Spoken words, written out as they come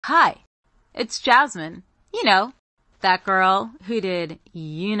Hi, it's Jasmin. You know, that girl who did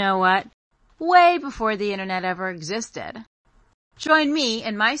you know what way before the internet ever existed. Join me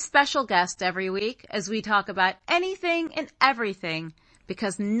and my special guest every week as we talk about anything and everything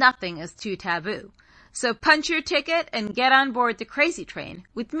because nothing is too taboo. So punch your ticket and get on board the Krazy Train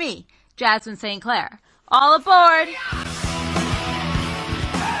with me, Jasmin St. All aboard!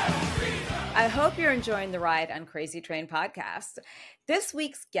 I hope you're enjoying the ride on Krazy Train Podcast. This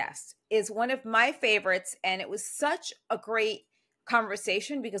week's guest is one of my favorites, and it was such a great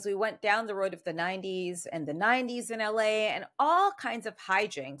conversation because we went down the road of the 90s and the 90s in LA and all kinds of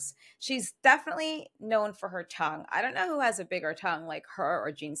hijinks. She's definitely known for her tongue. I don't know who has a bigger tongue, like her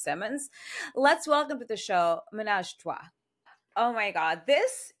or Gene Simmons. Let's welcome to the show, Menage Trois. Oh my God,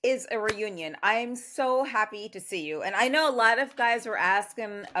 this is a reunion. I'm so happy to see you. And I know a lot of guys were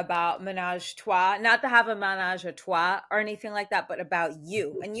asking about Menage Trois, not to have a menage a trois or anything like that, but about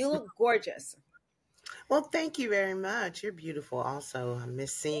you. And you look gorgeous. Well, thank you very much. You're beautiful also. I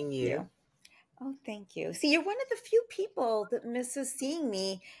miss seeing you. Oh, thank you. See, you're one of the few people that misses seeing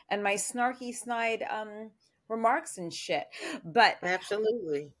me and my snarky snide remarks and shit. But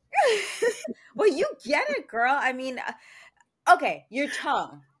absolutely. Well, you get it, girl. I mean, okay, your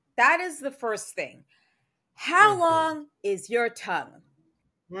tongue. That is the first thing. How long is your tongue?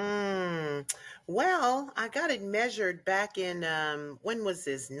 Well, I got it measured back in, when was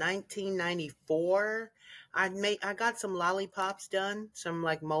this? 1994. I got some lollipops done, some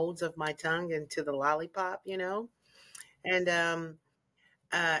like molds of my tongue into the lollipop, you know, and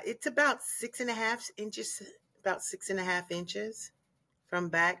it's about 6.5 inches, about 6.5 inches from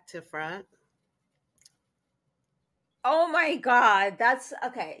back to front. Oh my God, that's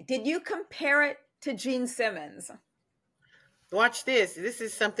okay. Did you compare it to Gene Simmons? Watch this. This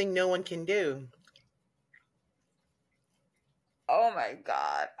is something no one can do. Oh my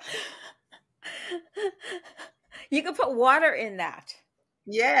God. You can put water in that.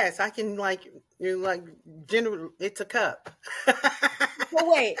 Yes, I can it's a cup.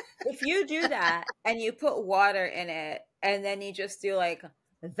 Well, wait, if you do that and you put water in it and then you just do like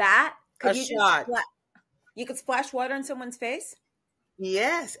that, could you shot. You could splash water in someone's face?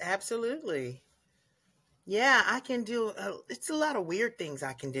 Yes, absolutely. Yeah, I can do, it's a lot of weird things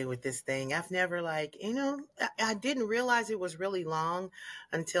I can do with this thing. I've never I didn't realize it was really long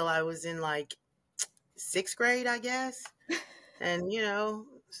until I was in like 6th grade, I guess. And,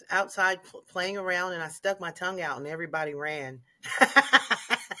 outside playing around and I stuck my tongue out and everybody ran.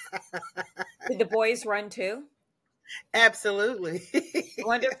 Did the boys run too? Absolutely. I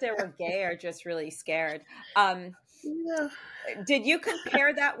wonder if they were gay or just really scared. Yeah. Did you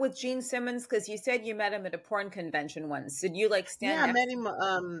compare that with Gene Simmons? Because you said you met him at a porn convention once. Did you stand? Yeah, I met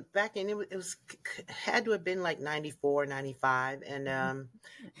him back in, it was had to have been like 94, 95. And,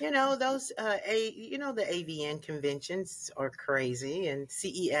 those, the AVN conventions are crazy and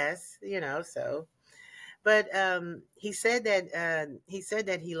CES, so. But he said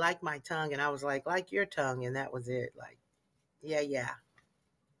that he liked my tongue, and I was like your tongue, and that was it. Like, yeah.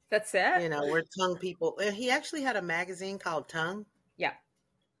 That's it? We're tongue people. He actually had a magazine called Tongue. Yeah.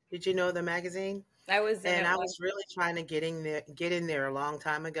 Did you know the magazine? I was really trying to get in there a long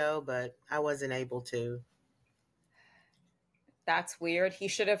time ago, but I wasn't able to. That's weird. He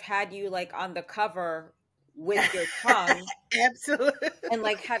should have had you on the cover with your tongue. Absolutely. And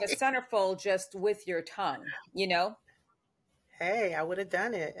had a centerfold just with your tongue, Hey, I would have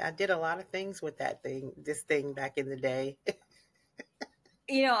done it. I did a lot of things with this thing back in the day.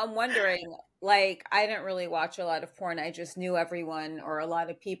 I'm wondering, I didn't really watch a lot of porn. I just knew everyone or a lot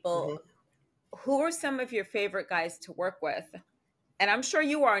of people. Mm-hmm. Who are some of your favorite guys to work with? And I'm sure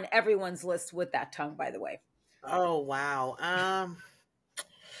you are on everyone's list with that tongue, by the way. Oh, wow.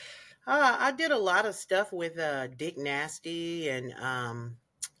 I did a lot of stuff with Dick Nasty, and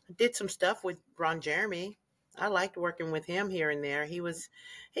did some stuff with Ron Jeremy. I liked working with him here and there. He was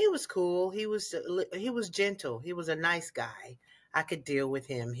cool. He was gentle. He was a nice guy. I could deal with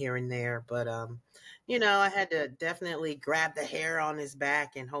him here and there, but I had to definitely grab the hair on his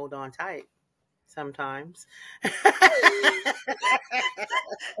back and hold on tight sometimes. Oh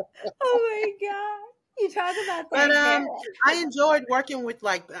my God. You talk about that. But I enjoyed working with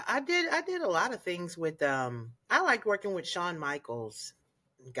I did a lot of things with I liked working with Shawn Michaels,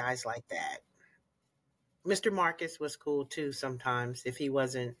 guys like that. Mr. Marcus was cool too sometimes if he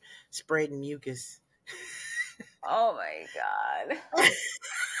wasn't spreading mucus. Oh my God.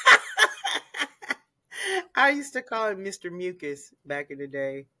 I used to call him Mr. Mucus back in the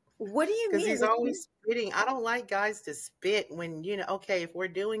day. What do you mean? Because he's always spitting. I don't like guys to spit when, okay, if we're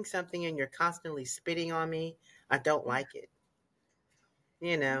doing something and you're constantly spitting on me, I don't like it.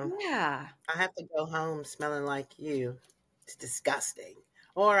 You know, Yeah. I have to go home smelling like you. It's disgusting.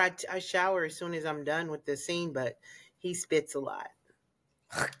 Or I shower as soon as I'm done with the scene, but he spits a lot.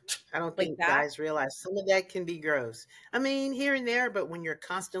 I don't Like think that. guys realize some of that can be gross. I mean, here and there, but when you're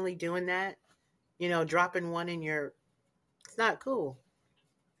constantly doing that, dropping one in your, it's not cool.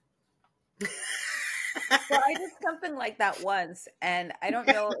 Well, I did something like that once, and I don't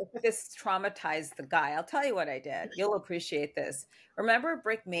know if this traumatized the guy. I'll tell you what I did. You'll appreciate this. Remember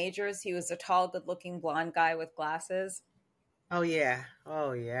Brick Majors? He was a tall, good-looking blonde guy with glasses. Oh yeah.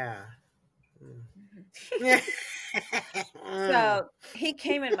 Oh yeah. Mm. So he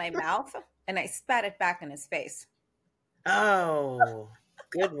came in my mouth, and I spat it back in his face. Oh,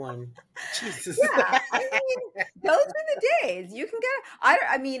 good one. Jesus. Yeah, I mean, those are the days. You can get.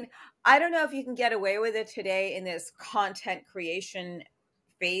 I mean, I don't know if you can get away with it today in this content creation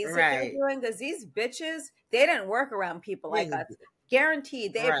phase that they're Right. doing, because these bitches, they didn't work around people like us. Yeah,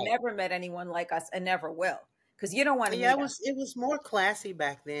 Guaranteed, they have right. never met anyone like us and never will, because you don't want to Yeah, meet it us. was more classy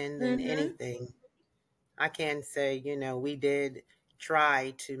back then than Hmm. anything. I can say, we did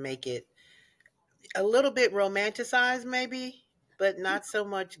try to make it a little bit romanticized maybe, but not so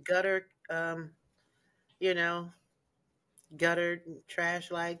much gutter you know, gutter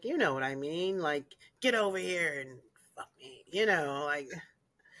trash, like, you know what I mean? Like, get over here and fuck me, like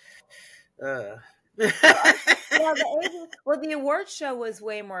uh Well, well, the award show was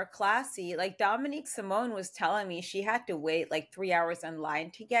way more classy. Like Dominique Simone was telling me she had to wait like 3 hours in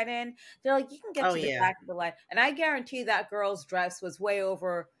line to get in. They're like, you can get Oh to the yeah. back of the line, and I guarantee that girl's dress was way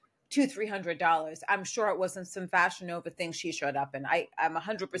over $200-300. I'm sure it wasn't some Fashion Nova thing she showed up in. I'm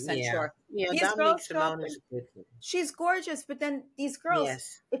 100% Yeah. sure. Yeah, These Dominique girls show up Simone and is good for she's gorgeous, but then these girls,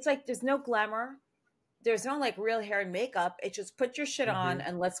 Yes. it's like there's no glamour, there's no like real hair and makeup. It just put your shit on Hmm.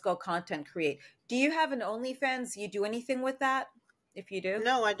 and let's go content create. Do you have an OnlyFans? Do you do anything with that? If you do,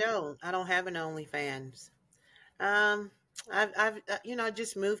 No, I don't. I don't have an OnlyFans. Um, I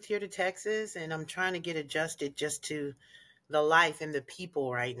just moved here to Texas, and I'm trying to get adjusted just to the life and the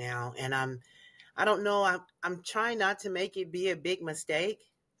people right now. And I don't know. I'm trying not to make it be a big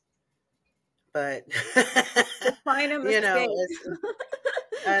mistake, but define a you know, mistake.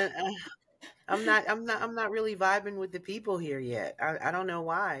 uh, uh, I'm not really vibing with the people here yet. I don't know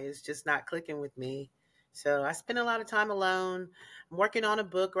why. It's just not clicking with me. So I spend a lot of time alone. I'm working on a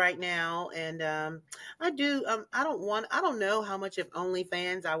book right now, and I don't know how much of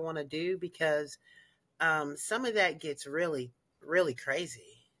OnlyFans I want to do because some of that gets really, really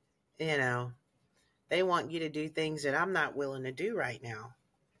crazy. You know, they want you to do things that I'm not willing to do right now.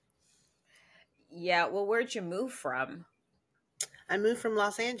 Yeah. Well, where'd you move from? I moved from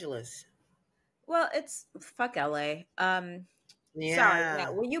Los Angeles. Well, it's fuck LA. Sorry. Yeah. Yeah.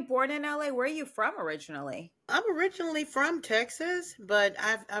 Were you born in LA? Where are you from originally? I'm originally from Texas, but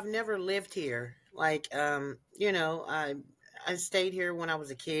I've never lived here. Like I stayed here when I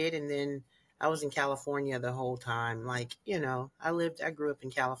was a kid, and then I was in California the whole time. Like, I grew up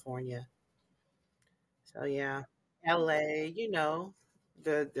in California. So yeah. LA,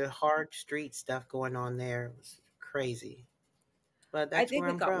 the hard street stuff going on there was crazy. But I that's think where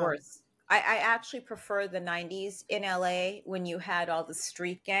it I'm got from. worse. I actually prefer the 90s in LA when you had all the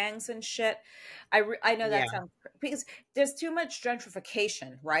street gangs and shit. I know that Yeah. sounds because there's too much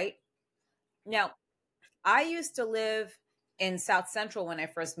gentrification, right? Now, I used to live in South Central when I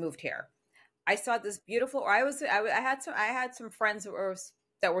first moved here. I saw this beautiful. I had some friends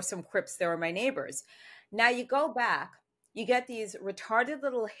that were some Crips. They were my neighbors. Now you go back, you get these retarded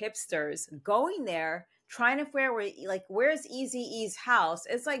little hipsters going there trying to figure where like where's Easy E's house.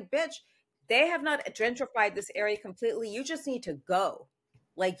 It's like, bitch, they have not gentrified this area completely. You just need to go.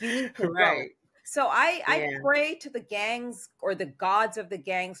 Like you need to go. Right. So I Yeah. pray to the gangs or the gods of the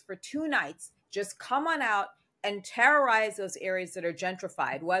gangs for 2 nights. Just come on out and terrorize those areas that are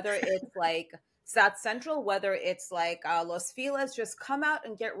gentrified, whether it's like South Central, whether it's like Los Feliz, just come out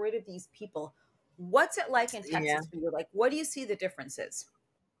and get rid of these people. What's it like in Yeah. Texas for you? Like, what do you see the differences?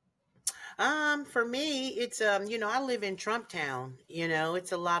 For me, it's I live in Trump Town.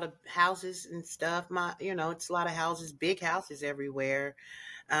 It's a lot of houses and stuff. It's a lot of houses, big houses everywhere.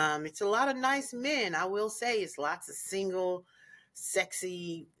 It's a lot of nice men. I will say, it's lots of single,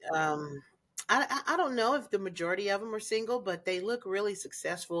 sexy. I don't know if the majority of them are single, but they look really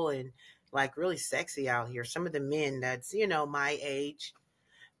successful and like really sexy out here. Some of the men that's my age,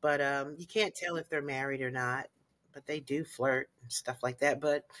 but you can't tell if they're married or not. But they do flirt and stuff like that.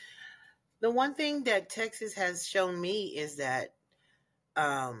 But the one thing that Texas has shown me is that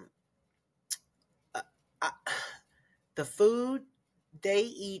um, uh, uh, the food. they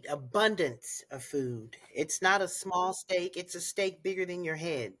eat abundance of food. It's not a small steak, it's a steak bigger than your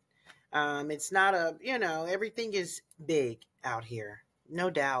head. It's not a, everything is big out here. No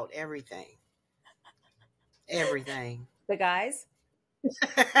doubt, everything. Everything. The guys?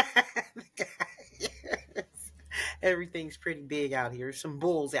 Everything's pretty big out here. Some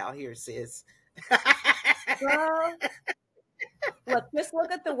bulls out here, sis. Girl, look, just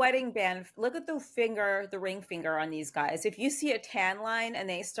look at the wedding band. Look at the ring finger on these guys. If you see a tan line and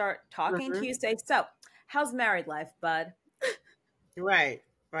they start talking to Hmm. you, say, "So, how's married life, bud?" Right,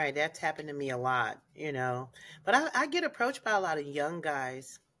 right. That's happened to me a lot. But I get approached by a lot of young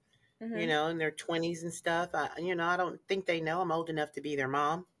guys, Hmm. in their 20s and stuff. I don't think they know I'm old enough to be their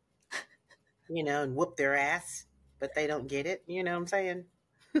mom, and whoop their ass, but they don't get it. You know what I'm saying?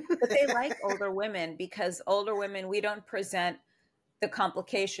 But they like older women because older women, we don't present the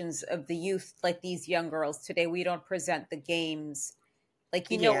complications of the youth like these young girls today. We don't present the games. Like,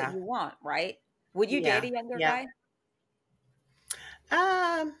 you know what Yeah, you want, right? Would you date yeah, a younger yeah.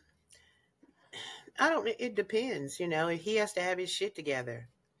 guy? Um, I don't. It depends. If he has to have his shit together.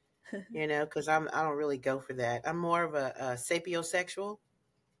 Because I don't really go for that. I'm more of a sapiosexual.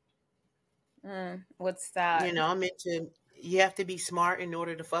 What's that? I'm into. You have to be smart in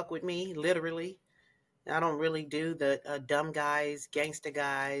order to fuck with me, literally. I don't really do the dumb guys, gangsta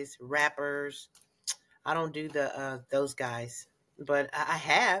guys, rappers. I don't do the those guys. But I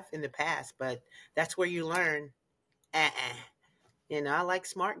have in the past. But that's where you learn. Uh-uh. I like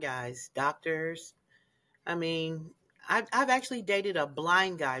smart guys, doctors. I mean, I've actually dated a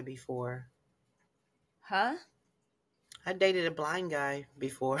blind guy before. Huh? I dated a blind guy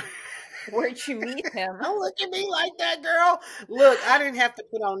before. Where'd you meet him? Don't look at me like that, girl. Look, I didn't have to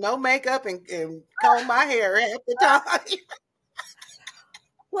put on no makeup and comb my hair at the time.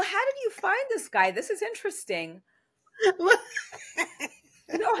 Well, how did you find this guy? This is interesting.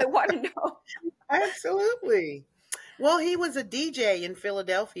 No, I want to know. Absolutely. Well, he was a DJ in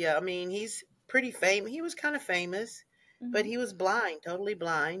Philadelphia. I mean, he's pretty famous. He was kind of famous, but Mhm. he was blind, totally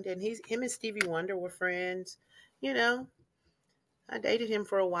blind. And him and Stevie Wonder were friends. You know, I dated him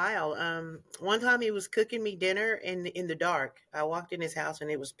for a while. One time he was cooking me dinner in the dark. I walked in his house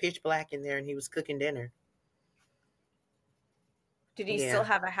and it was pitch black in there, and he was cooking dinner. Did he still Yeah.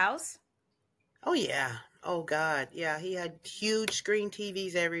 have a house? Oh yeah. Oh God. Yeah. He had huge screen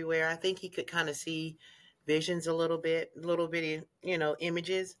TVs everywhere. I think he could kind of see visions a little bitty,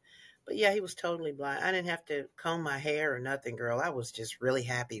 images. But yeah, he was totally blind. I didn't have to comb my hair or nothing, girl. I was just really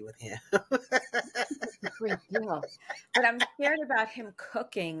happy with him. A great deal. But I'm scared about him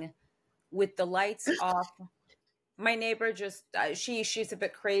cooking with the lights off. My neighbor just she's a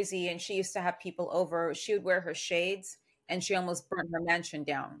bit crazy and she used to have people over. She would wear her shades and she almost burned her mansion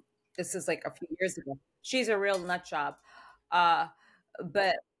down. This is like a few years ago. She's a real nut job. Uh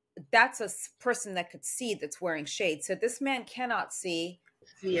but that's a person that could see that's wearing shades. So this man cannot see.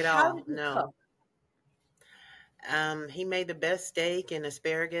 See it How all. did he cook? No. He made the best steak and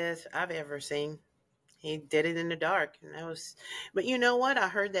asparagus I've ever seen. He did it in the dark. And that was, but you know what? I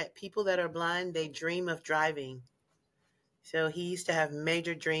heard that people that are blind, they dream of driving. So he used to have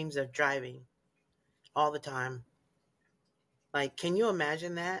major dreams of driving all the time. Like, can you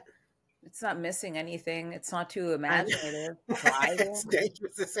imagine that? It's not missing anything. It's not too I, imaginative. it's Driving.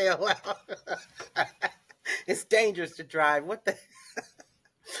 dangerous to say aloud. It's dangerous to drive. What the?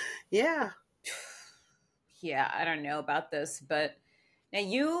 Yeah. Yeah, I don't know about this, but now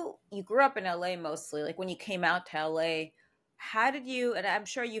you grew up in LA mostly. Like when you came out to LA, how did you, and I'm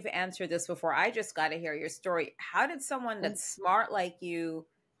sure you've answered this before. I just got to hear your story. How did someone that's smart like you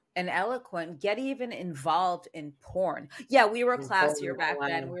and eloquent get even involved in porn? Yeah, we were classier back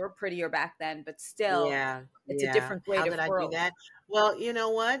then. Wow. We were prettier back then, but still, Yeah. it's a Yeah. different How grade did of I do world. that? Well, you know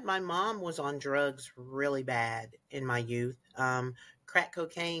what? My mom was on drugs really bad in my youth. Crack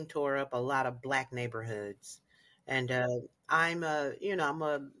cocaine tore up a lot of black neighborhoods. And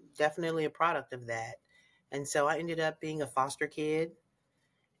I'm definitely a product of that. And so I ended up being a foster kid.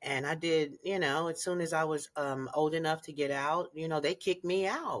 And I did, as soon as I was old enough to get out, they kicked me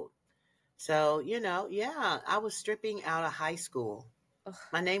out. So, yeah, I was stripping out of high school. Ugh,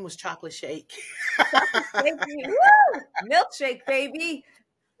 My name was Chocolate Shake. chocolate baby, woo! Milkshake baby.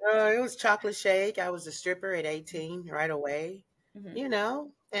 It was Chocolate Shake. I was a stripper at 18 right away,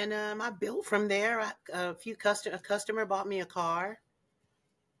 Mhm. and I built from there. A customer bought me a car,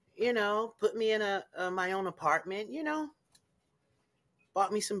 put me in my own apartment,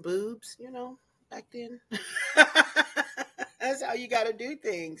 bought me some boobs, back then. That's how you got to do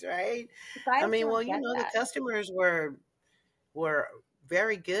things, right? I Guys mean, well, don't get the that. customers were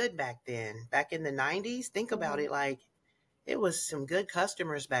very good back then. Back in the 90s, think about Mhm. it, like it was some good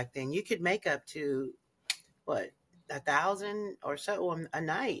customers back then. You could make up to what, 1,000 or so a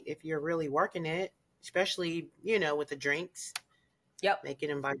night if you're really working it, especially, with the drinks, Yep. making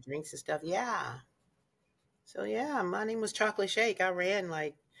them buy drinks and stuff. Yeah. So yeah, my name was Chocolate Shake. I ran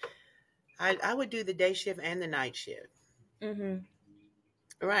like I would do the day shift and the night shift. Mm-hmm.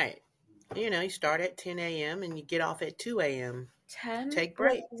 Right. You start at 10 a.m. and you get off at 2 a.m. 10? Take Wait,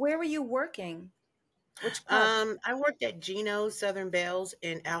 breaks. where were you working? Which club? I worked at Geno's Southern Bells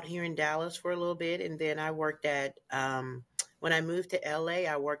and out here in Dallas for a little bit, and then I worked at when I moved to LA,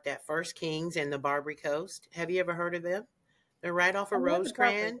 I worked at First Kings and the Barbary Coast. Have you ever heard of them? They're right off I of know the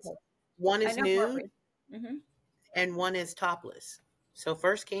Barbary Rosecrans. Club. One I is know nude Barbary. Mm-hmm. and one is topless. So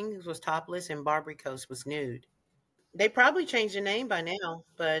First Kings was topless and Barbary Coast was nude. They probably changed the name by now,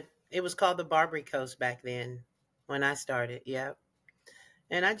 but it was called the Barbary Coast back then when I started. Yep.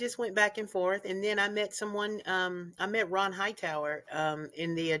 And I just went back and forth. And then I met someone, I met Ron Hightower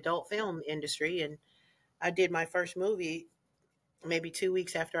in the adult film industry. And I did my first movie maybe 2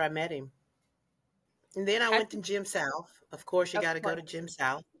 weeks after I met him. And then I How'd went to you, Jim South. Of course, you of got to go course. to Jim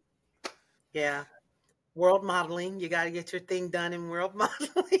South. Yeah. World modeling. You got to get your thing done in world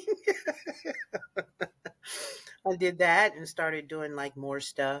modeling. I did that and started doing like more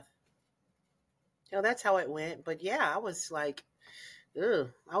stuff. That's how it went. But yeah, I was like, ugh,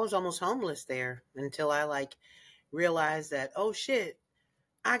 I was almost homeless there until I like realized that, oh shit,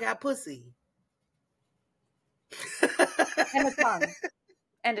 I got pussy. And a tongue.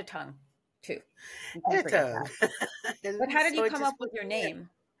 And a tongue, too. You And can't a forget tongue. that. But And how did so you it come just up with went your from there. name?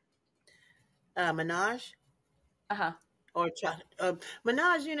 Menage Uh-huh. or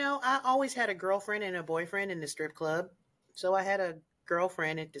Menage, I always had a girlfriend and a boyfriend in the strip club. So I had a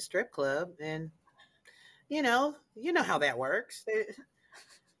girlfriend at the strip club and you know how that works.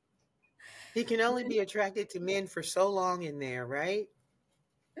 You can only be attracted to men for so long in there, right?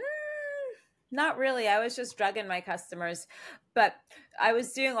 Not really. I was just drugging my customers, but I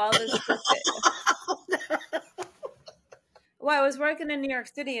was doing all this shit. Well, I was working in New York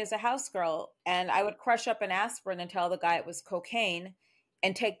City as a house girl, and I would crush up an aspirin and tell the guy it was cocaine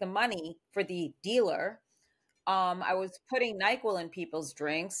and take the money for the dealer. I was putting NyQuil in people's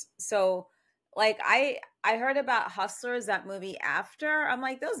drinks. So like I heard about Hustlers, that movie after. I'm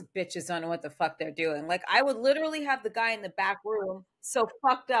like, those bitches don't know what the fuck they're doing. Like I would literally have the guy in the back room so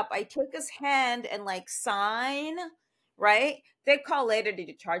fucked up. I take his hand and like sign, right? They'd call later to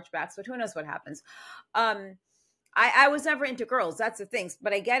do chargebacks, but who knows what happens. Um I was never into girls. That's the thing.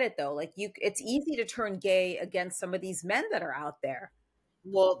 But I get it though. Like it's easy to turn gay against some of these men that are out there.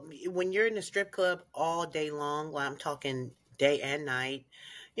 Well, when you're in the strip club all day long, well, I'm talking day and night,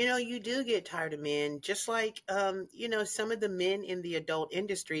 you do get tired of men, just like, some of the men in the adult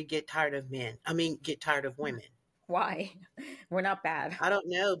industry get tired of men. I mean, get tired of women. Why? We're not bad. I don't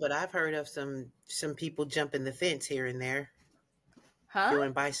know, but I've heard of some people jumping the fence here and there Huh?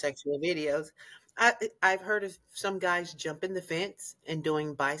 doing bisexual videos. I've heard of some guys jumping the fence and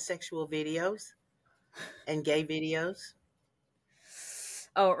doing bisexual videos and gay videos.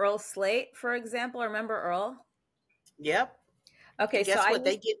 Oh, Earl Slate, for example. Remember Earl? Yep. Okay, And so guess I what?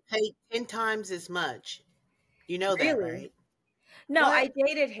 They used get paid 10 times as much. You know that, really. right? No, I What?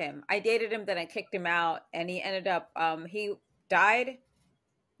 dated him. I dated him, then I kicked him out, and he ended up he died.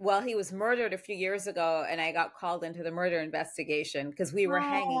 Well, he was murdered a few years ago, and I got called into the murder investigation because we were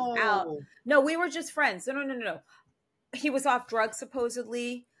hanging out. Oh. No, we were just friends. No, no, no, no, no. He was off drugs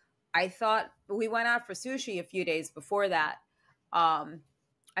supposedly. I thought we went out for sushi a few days before that. Um,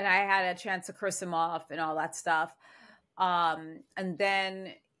 and I had a chance to curse him off and all that stuff. And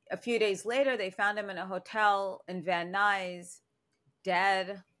then a few days later, they found him in a hotel in Van Nuys,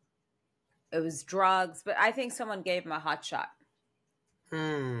 dead. It was drugs, but I think someone gave him a hot shot.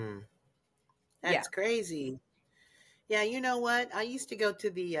 Hmm. Yeah. That's crazy. Yeah, you know what? I used to go to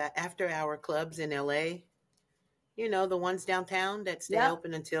the after hour clubs in LA. The ones downtown that stay Yep.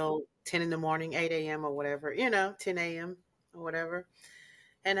 open until 10 in the morning, 8 a.m. or whatever, 10 a.m. or whatever.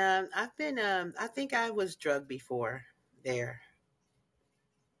 And I think I was drugged before there.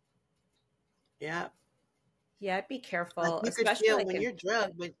 Yeah. Yeah, be Like careful, you could especially feel like when in you're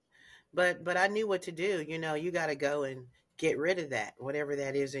drugged, but I knew what to do. You got to go and get rid of that, whatever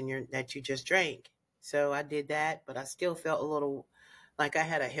that is in your that you just drank. So I did that, but I still felt a little like I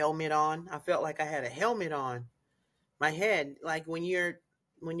had a helmet on. I felt like I had a helmet on my head. Like when you're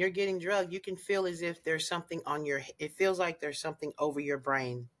getting drugged, you can feel as if there's something on your. It feels like there's something over your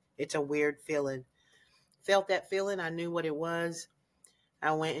brain. It's a weird feeling. Felt that feeling. I knew what it was.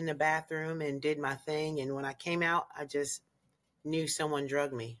 I went in the bathroom and did my thing, and when I came out, I just knew someone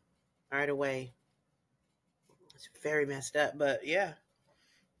drugged me right away. It's very messed up, but yeah,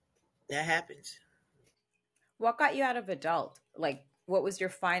 that happens. What got you out of adult? Like, what was your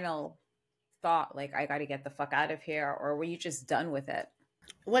final thought? Like, I got to get the fuck out of here, or were you just done with it?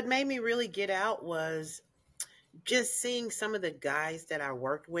 What made me really get out was just seeing some of the guys that I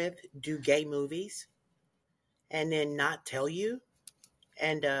worked with do gay movies and then not tell you.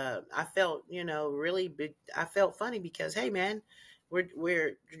 And I felt, really big. I felt funny because, hey, man,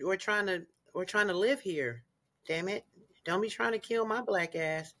 we're trying to live here. Damn it! Don't be trying to kill my black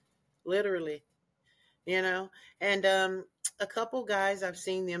ass, literally. You know. And a couple guys I've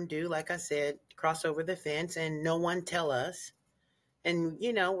seen them do, like I said, cross over the fence, and no one tell us. And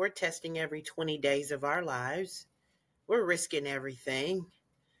we're testing every 20 days of our lives. We're risking everything,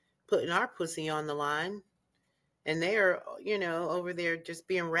 putting our pussy on the line. And they're, over there just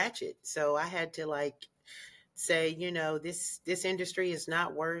being ratchet. So I had to say, this industry is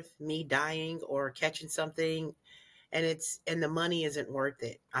not worth me dying or catching something. And the money isn't worth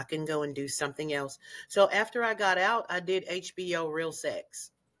it. I can go and do something else. So after I got out, I did HBO Real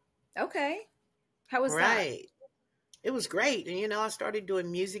Sex. Okay. How was that? Right. It was great. And, I started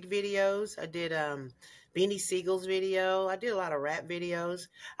doing music videos. I did Beanie Siegel's video. I did a lot of rap videos.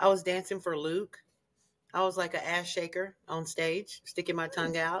 I was dancing for Luke. I was like an ass shaker on stage, sticking my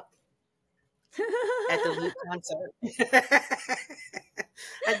tongue out at the Luke concert.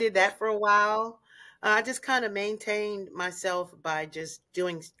 I did that for a while. I just kind of maintained myself by just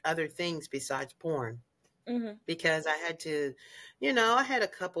doing other things besides porn. Mm-hmm. Because I had to, I had a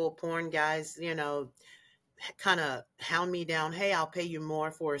couple of porn guys, kind of hound me down. Hey, I'll pay you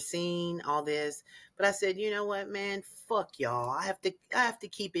more for a scene, all this. But I said, you know what, man, fuck y'all. I have to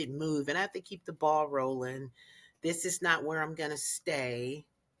keep it moving. I have to keep the ball rolling. This is not where I'm going to stay.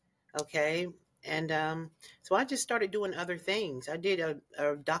 Okay. And so I just started doing other things. I did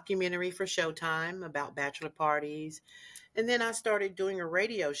a documentary for Showtime about bachelor parties. And then I started doing a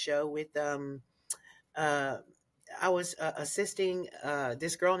radio show with I was assisting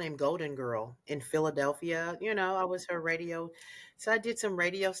this girl named Golden Girl in Philadelphia. I was her radio. So I did some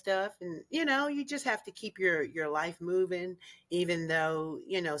radio stuff. And, you just have to keep your life moving, even though,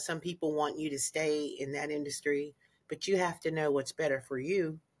 some people want you to stay in that industry. But you have to know what's better for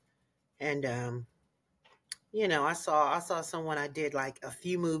you. And, I saw someone I did like a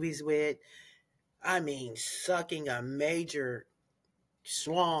few movies with. I mean, sucking a major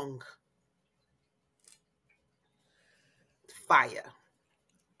schlong. Fire.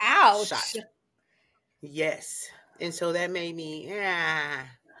 Ouch. Shot. Yes. And so that made me,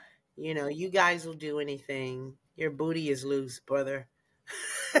 you guys will do anything. Your booty is loose, brother.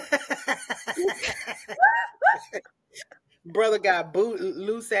 Brother got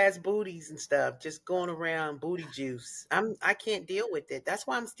loose ass booties and stuff, just going around booty juice. I can't deal with it. That's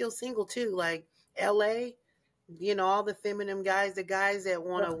why I'm still single too. Like LA, all the feminine guys, the guys that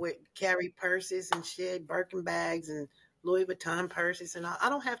want to carry purses and shit, Birkin bags and Louis Vuitton purses, and I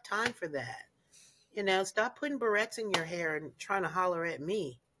don't have time for that. Stop putting barrettes in your hair and trying to holler at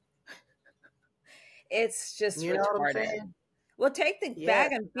me. It's just You know what I'm retarded. saying? Well, take the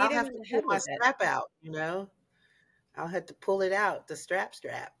bag and beat I'll him have in to the pull head my with it. strap out, I'll have to pull it out, the strap.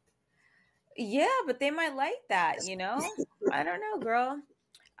 Yeah, but they might like that, I don't know, girl.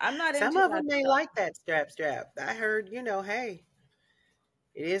 I'm not Some into of that them may stuff. like that strap. I heard, hey,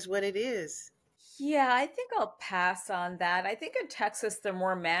 it is what it is. Yeah, I think I'll pass on that. I think in Texas they're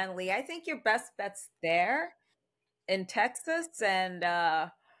more manly. I think your best bet's there in Texas, and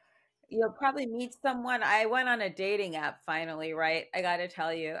you'll probably meet someone. I went on a dating app finally, right? I got to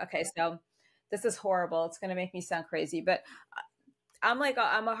tell you. Okay, so this is horrible. It's going to make me sound crazy, but I'm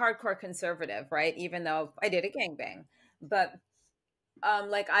a hardcore conservative, right? Even though I did a gangbang, but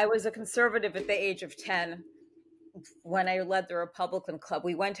like I was a conservative at the age of 10 when I led the Republican Club.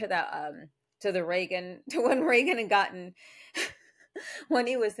 We went to the Reagan to when Reagan had gotten when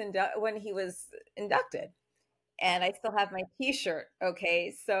he was inducted, and I still have my T-shirt.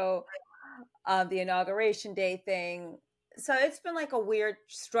 Okay, so the inauguration day thing. So it's been like a weird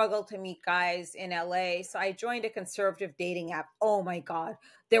struggle to meet guys in LA. So I joined a conservative dating app. Oh my God.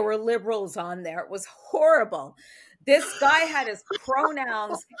 There were liberals on there. It was horrible. This guy had his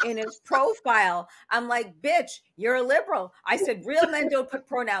pronouns in his profile. I'm like, bitch, you're a liberal. I said, real men don't put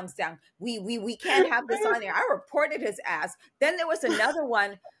pronouns down. We can't have this on there. I reported his ass. Then there was another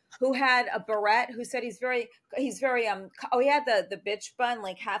one who had a barrette, who said he's very oh, he had the bitch bun,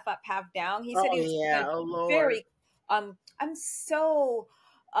 like half up, half down. He said Oh he was yeah, oh Lord. very I'm so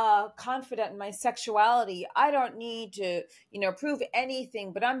confident in my sexuality. I don't need to, prove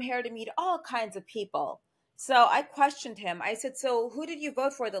anything, but I'm here to meet all kinds of people. So I questioned him. I said, "So who did you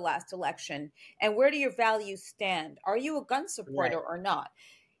vote for the last election? And where do your values stand? Are you a gun Right. supporter or not?"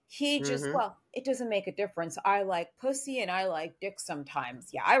 He just, Mm-hmm. well, it doesn't make a difference. I like pussy and I like dick sometimes.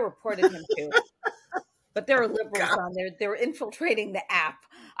 Yeah, I reported him too. But there were liberals God. on there. They were infiltrating the app.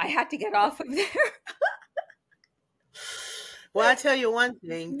 I had to get off of there. Well, I tell you one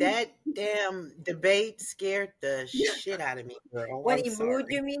thing, that damn debate scared the shit out of me, girl. When I'm he mooed, sorry.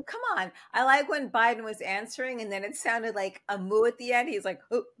 you mean? Come on. I like when Biden was answering and then it sounded like a moo at the end. He's like,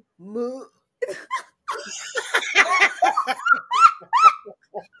 oh, moo.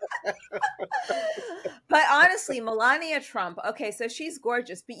 But honestly, Melania Trump, okay, so she's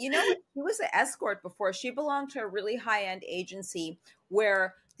gorgeous. But you know what? She was an escort before. She belonged to a really high end agency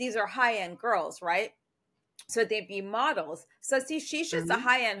where these are high end girls, right? So they'd be models. So see, she's just a Hmm.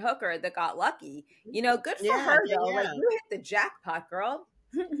 high end hooker that got lucky. You know, good for Yeah, her yeah, though. Like yeah. you hit the jackpot, girl.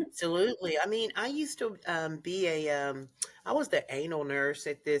 Absolutely. I mean, I used to be I was the anal nurse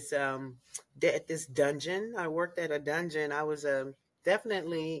at this dungeon. I worked at a dungeon. I was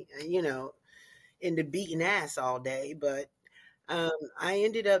definitely, into beating ass all day, but I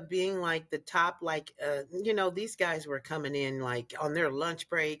ended up being like the top, like, these guys were coming in like on their lunch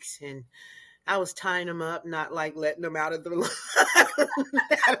breaks, and I was tying them up, not like letting them out of the,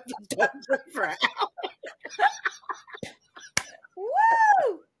 out of the dungeon for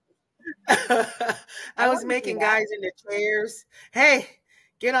Woo! I I was want to do making that. guys in the chairs. Hey,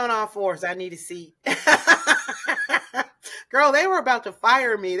 get on all fours. I need a seat. Girl, they were about to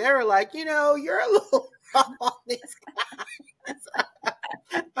fire me. They were like, you're a little rough on these guys.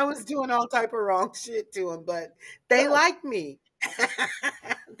 I was doing all type of wrong shit to them, but they Good. like me.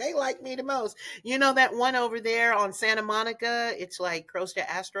 They like me the most. You know that one over there on Santa Monica? It's like close to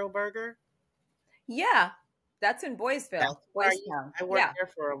Astro Burger. Yeah, that's in That's Boysville, where Boys Town. I worked Yeah. there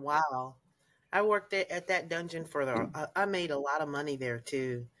for a while. I worked at that dungeon for I made a lot of money there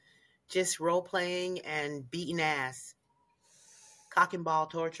too. Just role playing and beating ass, cock and ball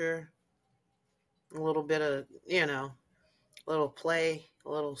torture, a little bit of, little play, a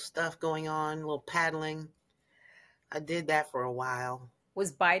little stuff going on, a little paddling. I did that for a while.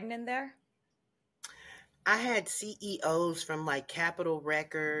 Was Biden in there? I had CEOs from like Capitol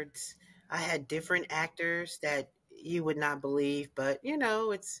Records. I had different actors that you would not believe, but you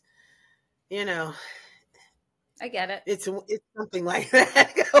know, I get it. it's something like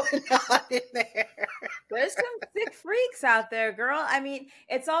that going on in there. There's some sick freaks out there, girl. I mean,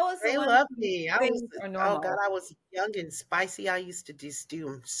 it's always the They ones love who me. things are Oh God, normal. I was young and spicy. I used to just do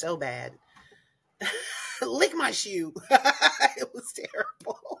them so bad. Lick my shoe. It was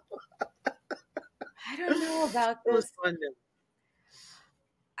terrible. I don't know about It was this. fun though.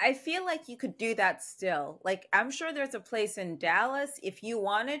 I feel like you could do that still. Like, I'm sure there's a place in Dallas if you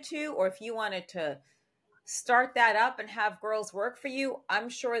wanted to, or if you wanted to start that up and have girls work for you. I'm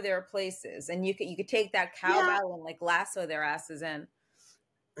sure there are places, and you could take that Yeah, cowbell and like lasso their asses in.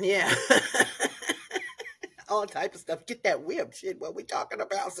 yeah. All type of stuff. Get that whip shit. What we talking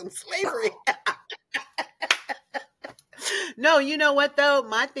about? Some slavery. No, you know what though?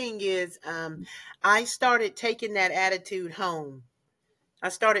 My thing is, I started taking that attitude home. I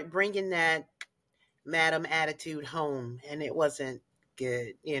started bringing that madam attitude home, and it wasn't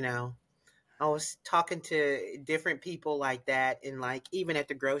good. I was talking to different people like that, and like even at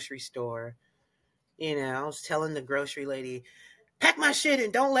the grocery store. I was telling the grocery lady, pack my shit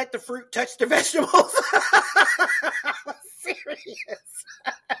and don't let the fruit touch the vegetables. I'm serious.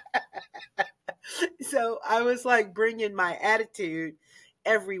 So I was like bringing my attitude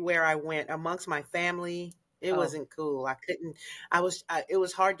everywhere I went amongst my family. It Oh, wasn't cool. I couldn't, it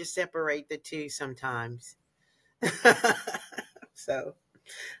was hard to separate the two sometimes. So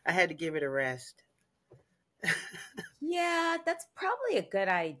I had to give it a rest. yeah, that's probably a good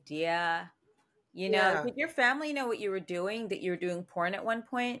idea. Yeah, Did your family know what you were doing, that you were doing porn at one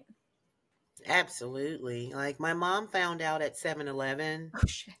point? absolutely. Like my mom found out at 7-Eleven, Oh,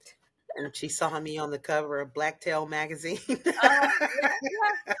 shit. and she saw me on the cover of Blacktail magazine. Yeah,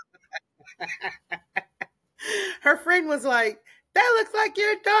 yeah. Her friend was like, that looks like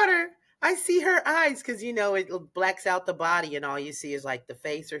your daughter. I see her eyes because, it blacks out the body and all you see is like the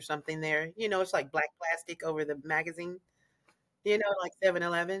face or something there. It's like black plastic over the magazine, like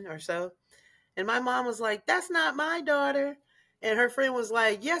 7-Eleven or so. And my mom was like, that's not my daughter. And her friend was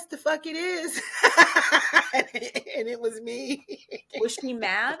like, yes, the fuck it is. And it was me. Was she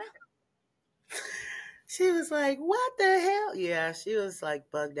mad? She was like, what the hell? Yeah, she was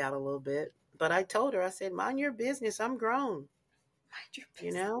like bugged out a little bit. But I told her, I said, mind your business. I'm grown, Mind your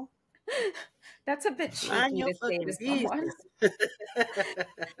you business. know? That's a bit Mind cheeky your to say to fucking someone. business.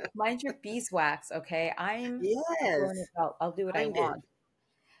 Mind your beeswax, okay? I'm a grown Yes, adult. I'll do what I find it. want.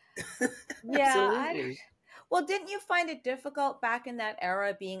 Yeah, Absolutely. well, didn't you find it difficult back in that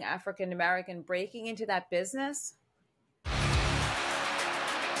era being African American breaking into that business?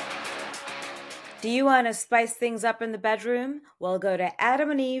 Do you want to spice things up in the bedroom? Well, go to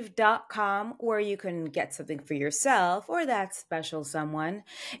adamandeve.com where you can get something for yourself or that special someone.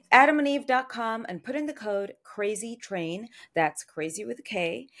 Adamandeve.com and put in the code Krazy Train, that's crazy with a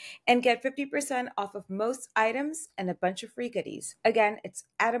K, and get 50% off of most items and a bunch of free goodies. Again, it's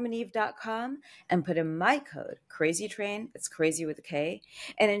adamandeve.com and put in my code Krazy Train, it's crazy with a K,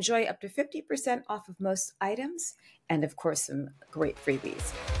 and enjoy up to 50% off of most items and, of course, some great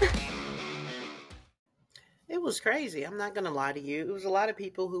freebies. It was crazy. I'm not going to lie to you. It was a lot of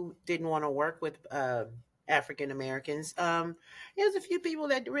people who didn't want to work with African Americans. There was a few people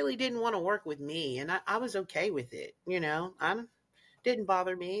that really didn't want to work with me, and I was okay with it. I didn't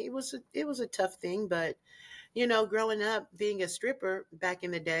bother me. It was a tough thing, but growing up being a stripper back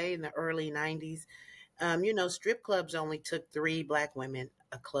in the day in the early '90s, strip clubs only took 3 black women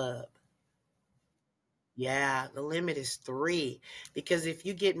a club. Yeah, the limit is 3 because if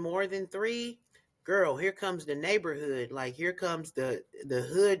you get more than 3, girl, here comes the neighborhood. Like here comes the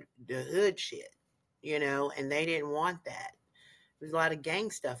hood shit, and they didn't want that. There's a lot of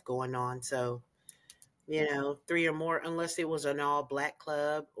gang stuff going on, so 3 or more, unless it was an all black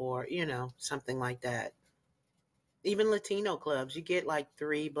club or something like that. Even Latino clubs, you get like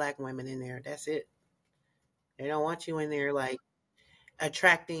 3 black women in there. That's it. They don't want you in there like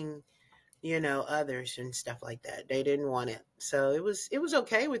attracting others and stuff like that. They didn't want it. So it was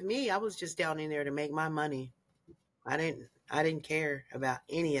okay with me. I was just down in there to make my money. I didn't care about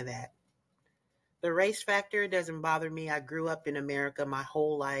any of that. The race factor doesn't bother me. I grew up in America my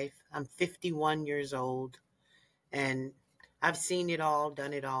whole life. I'm 51 years old and I've seen it all,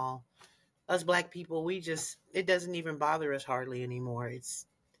 done it all. Us black people, it doesn't even bother us hardly anymore. It's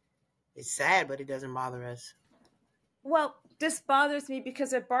sad, but it doesn't bother us. Well, this bothers me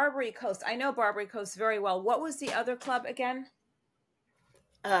because at Barbary Coast, I know Barbary Coast very well. What was the other club again?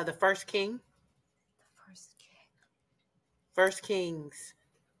 The First King. First King. First Kings.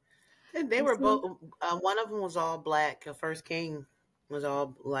 And they You were see, both. One of them was all black. The First King was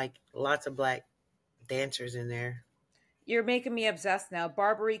all like lots of black dancers in there. you're making me obsessed now.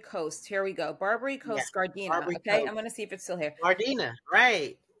 Barbary Coast. Here we go. Barbary Yeah, Coast Gardena. Barbary Okay, I'm Coast, going to see if it's still here. Gardena,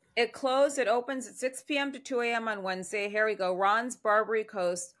 right? It closed. It opens at 6 p.m. to 2 a.m. on Wednesday. Here we go. Ron's Barbary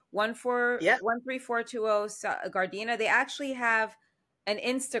Coast, Yep. 13420 Gardena. They actually have an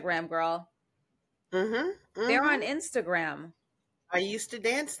Instagram, girl. Mm-hmm. They're Mm-hmm. on Instagram. I used to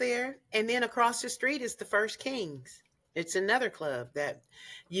dance there, and then across the street is the First Kings. It's another club that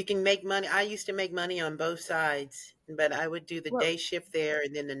you can make money. I used to make money on both sides, but I would do the Well, day shift there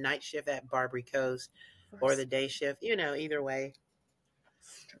and then the night shift at Barbary Coast, or the first day shift. Either way.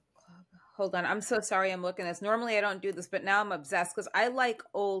 strip club. Hold on. I'm so sorry I'm looking at this. Normally I don't do this, but now I'm obsessed because I like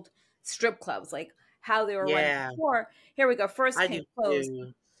old strip clubs, like how they were run Yeah, before. Here we go. First I do King closed.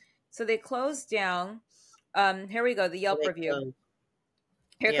 too. So they closed down. Here we go. The So Yelp they review. close.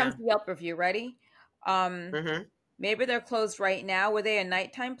 Here comes Yeah. the Yelp review. Ready? Um, Mm-hmm. maybe they're closed right now. Were they a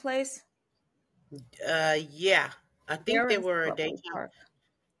nighttime place? Yeah. I think They're they in were a Scotland daytime. Park.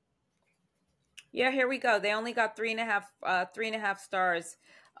 Yeah, here we go. They only got 3.5 stars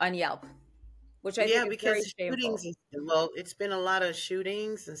on Yelp, which I Yeah, think is because very the shameful. shootings. Well, it's been a lot of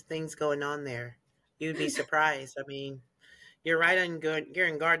shootings and things going on there. You'd be surprised. I mean, you're right on good. You're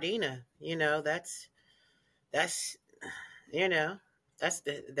in Gardena. That's you know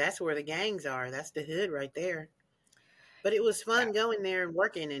that's where the gangs are. That's the hood right there. But it was Yeah. fun going there and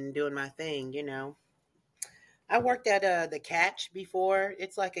working and doing my thing. I worked at the Catch before.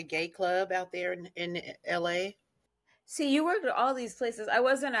 It's like a gay club out there in L.A. See, you worked at all these places. I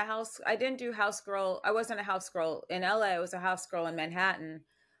wasn't a house. I didn't do house girl. I wasn't a house girl in LA. I was a house girl in Manhattan.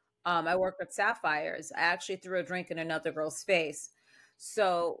 I worked at Sapphires. I actually threw a drink in another girl's face.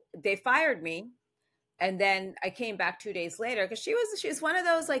 So they fired me. And then I came back 2 days later because she's one of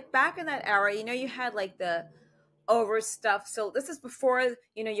those like back in that era, you had like the overstuffed. So this is before,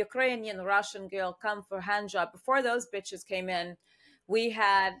 Ukrainian Russian girl come for hand job. Before those bitches came in, we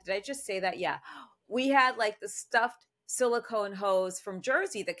had, did I just say that? Yeah. We had like the stuffed silicone hose from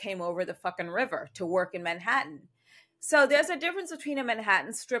Jersey that came over the fucking river to work in Manhattan. So there's a difference between a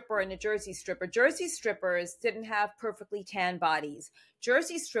Manhattan stripper and a Jersey stripper. Jersey strippers didn't have perfectly tan bodies.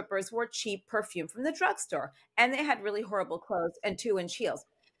 Jersey strippers wore cheap perfume from the drugstore, and they had really horrible clothes and 2-inch heels.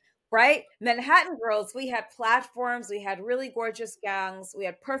 Right? Manhattan girls, we had platforms, we had really gorgeous gowns, we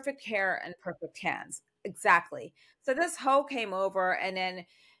had perfect hair and perfect hands. Exactly. So this hoe came over, and then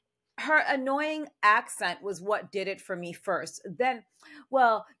her annoying accent was what did it for me first. Then,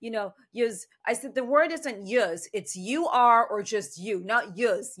 well, yous, I said the word isn't yous, it's you are or just you, not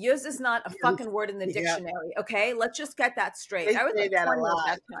yous. Yous is not a fucking word in the Yeah, dictionary, okay? Let's just get that straight. they I was say like that a 20 at lot.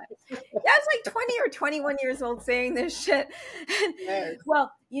 that time. Yeah, I was like 20 or 21 years old saying this shit. And, Yes.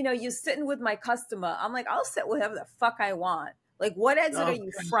 well, you sitting with my customer. I'm like, I'll sit with whoever the fuck I want. Like, what exit are Oh,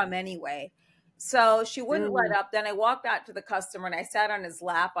 you from anyway? So she wouldn't let mm, up. Then I walked out to the customer and I sat on his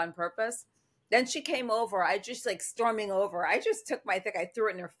lap on purpose. Then she came over. I just like storming over. I just took my thing. I threw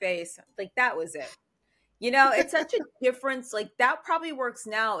it in her face. Like that was it. It's such a difference. Like that probably works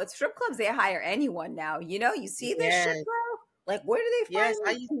now. It's strip clubs. They hire anyone now. You see this shit, yes. bro? Like where do they find Yes,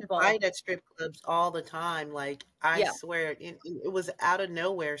 I these used to people? fight at strip clubs all the time. Like, I Yeah. swear, it was out of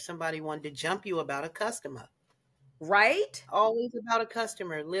nowhere. Somebody wanted to jump you about a customer. Right? Always about a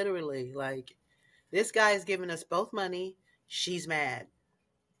customer, literally. Like, this guy is giving us both money. She's mad.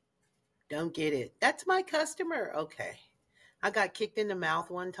 Don't get it. That's my customer. Okay. I got kicked in the mouth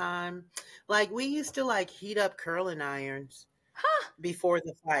one time. Like, we used to like heat up curling irons Huh. before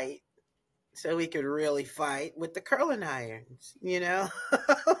the fight so we could really fight with the curling irons, you know?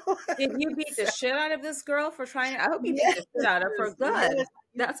 Did you beat the So, shit out of this girl for trying to? I hope you beat yes, the shit out of her yes. good.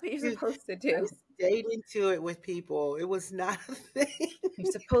 That's what you're supposed to I do. stayed into it with people. It was not a thing.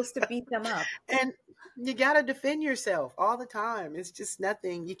 You're supposed to beat them up. And you got to defend yourself all the time. It's just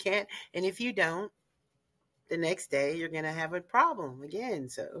nothing. You can't. And if you don't, the next day you're going to have a problem again.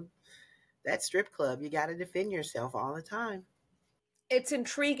 So that strip club, you got to defend yourself all the time. It's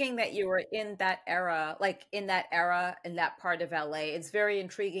intriguing that you were in that era, like in that era, in that part of LA. It's very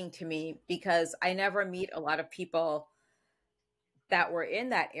intriguing to me because I never meet a lot of people that were in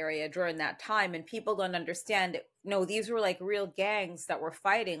that area during that time, and people don't understand it. No, these were like real gangs that were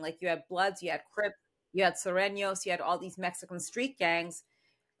fighting. Like you had Bloods, you had Crips, you had Serenos, you had all these Mexican street gangs,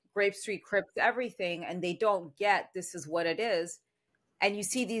 Grape Street Crips, everything, and they don't get this is what it is. And you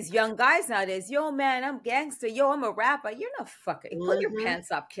see these young guys nowadays, yo, man, I'm gangster. Yo, I'm a rapper. You're not fucking, put your Hmm. pants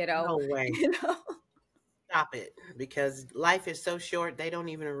up, kiddo. No way. You know? Stop it. Because life is so short. They don't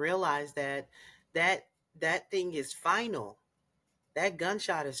even realize that that thing is final. That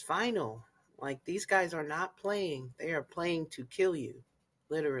gunshot is final. Like, these guys are not playing. They are playing to kill you,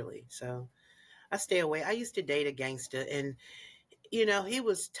 literally. So I stay away. I used to date a gangster, and he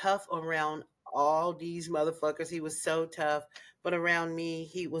was tough around all these motherfuckers. He was so tough, but around me,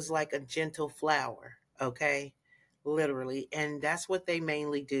 he was like a gentle flower. Okay, literally, and that's what they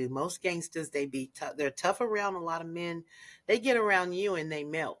mainly do. Most gangsters, they're tough around a lot of men. They get around you and they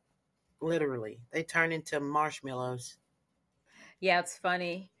melt. Literally, they turn into marshmallows. Yeah, it's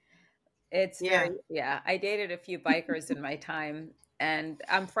funny. It's Yeah, very, yeah. I dated a few bikers in my time and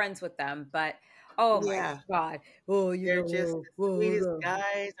I'm friends with them, but oh my yeah. God. Oh, They're just the sweetest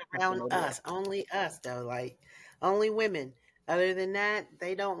guys around fucking idiot. us. Only us, though. Like, only women. Other than that,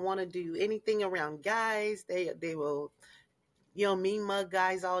 they don't want to do anything around guys. They will, mean mug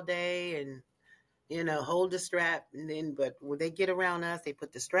guys all day and hold the strap. And then, but when they get around us, they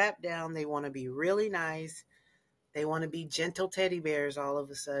put the strap down. They want to be really nice. They want to be gentle teddy bears all of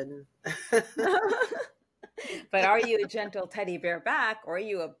a sudden. But are you a gentle teddy bear back or are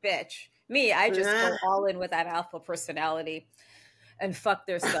you a bitch? Me, I just go all in with that alpha personality and fuck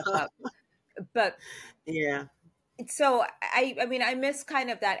their stuff up. But Yeah, so I mean I miss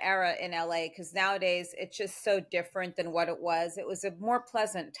kind of that era in LA because nowadays it's just so different than what it was. It was a more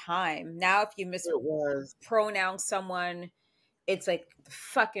pleasant time. Now if you it was. mispronounce someone, it's like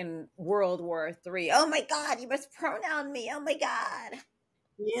fucking World War III. Oh my God, you mispronounce me. Oh my God.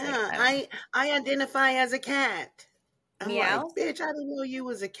 It's like Yeah, I identify as a cat. I'm like, meow. bitch, I didn't know you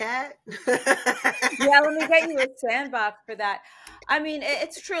was a cat. Yeah, let me get you a sandbox for that. I mean,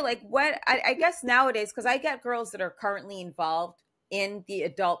 it's true. Like, what I guess nowadays, because I get girls that are currently involved in the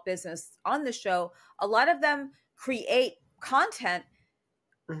adult business on the show, a lot of them create content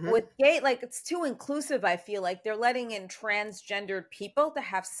Hmm. with gay, like, it's too inclusive. I feel like they're letting in transgendered people to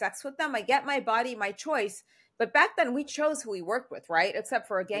have sex with them. I get my body, my choice. But back then, we chose who we worked with, right? Except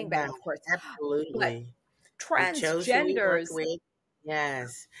for a gangbang, Yeah, of course. But absolutely. We chose who we worked transgenders, with.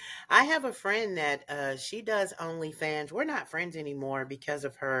 Yes. I have a friend that she does OnlyFans. We're not friends anymore because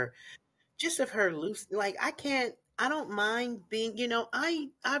of her, just of her loose, like, I don't mind being,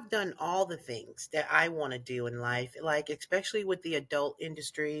 I've done all the things that I want to do in life, like especially with the adult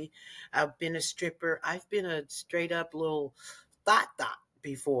industry. I've been a stripper. I've been a straight up little thought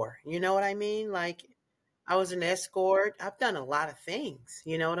before. You know what I mean? Like, I was an escort. I've done a lot of things.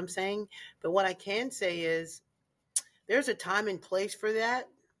 You know what I'm saying? But what I can say is there's a time and place for that,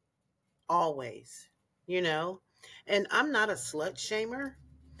 always, you know? And I'm not a slut shamer,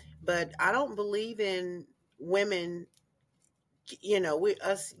 But I don't believe in women, we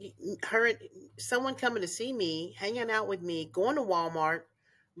us her someone coming to see me, hanging out with me, going to Walmart,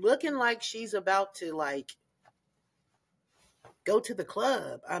 looking like she's about to like go to the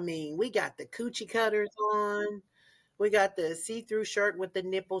club. I mean, we got the coochie cutters on, we got the see-through shirt with the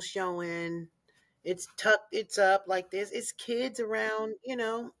nipples showing. It's tucked, it's up like this. It's kids around,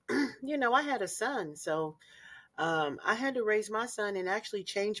 I had a son, so I had to raise my son and actually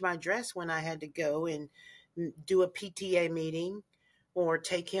change my dress when I had to go and do a PTA meeting or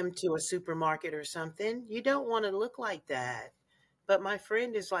take him to a supermarket or something. You don't want to look like that. But my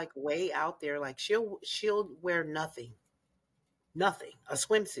friend is like way out there. Like she'll wear nothing, a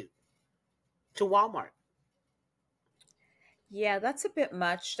swimsuit to Walmart. Yeah, that's a bit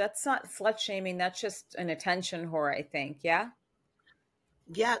much. That's not slut shaming. That's just an attention whore, I think. Yeah.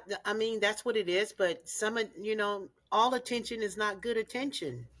 Yeah, I mean that's what it is. But all attention is not good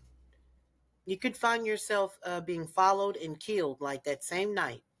attention. You could find yourself being followed and killed like that same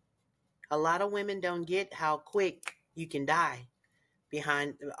night. A lot of women don't get how quick you can die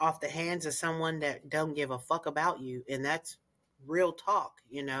behind off the hands of someone that don't give a fuck about you, and that's real talk.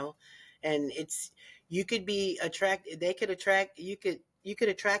 And it's you could be attracted, they could attract you could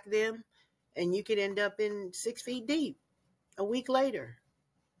attract them, and you could end up in 6 feet deep a week later.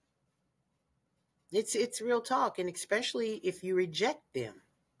 It's real talk, and especially if you reject them.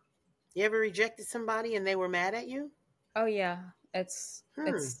 You ever rejected somebody and they were mad at you? Oh yeah. It's Hmm.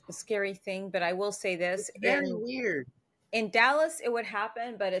 it's a scary thing, but I will say this. It's very weird. In Dallas, it would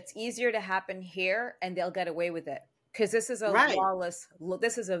happen, but it's easier to happen here, and they'll get away with it because Right.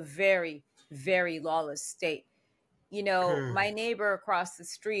 This is a very, very lawless state. Hmm. My neighbor across the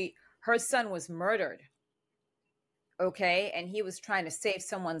street, her son was murdered. Okay, and he was trying to save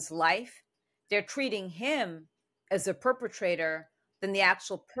someone's life. They're treating him as a perpetrator than the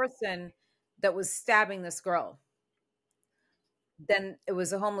actual person that was stabbing this girl. Then it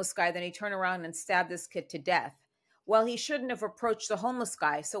was a homeless guy. Then he turned around and stabbed this kid to death. Well, he shouldn't have approached the homeless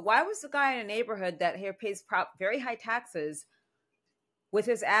guy. So why was the guy in a neighborhood that here pays very high taxes with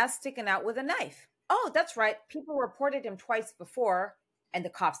his ass sticking out with a knife? Oh, that's right. People reported him twice before, and the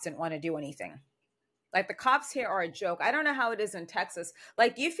cops didn't want to do anything. Like the cops here are a joke. I don't know how it is in Texas.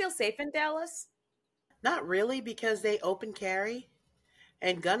 Like, do you feel safe in Dallas? Not really, because they open carry,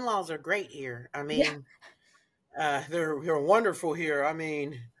 and gun laws are great here. I Yeah. mean, they're wonderful here. I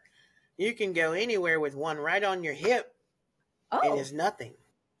mean, you can go anywhere with one right on your hip, and Oh, it's nothing.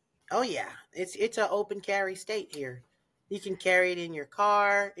 Oh yeah, it's an open carry state here. You can carry it in your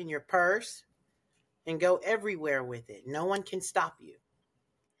car, in your purse, and go everywhere with it. No one can stop you.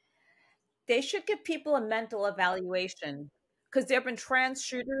 they should give people a mental evaluation because there have been trans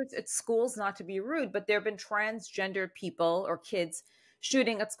shooters at schools, not to be rude, but there have been transgender people or kids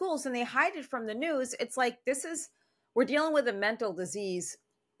shooting at schools and they hide it from the news. It's like, we're dealing with a mental disease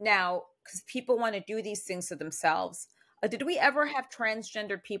now because people want to do these things to themselves. Did we ever have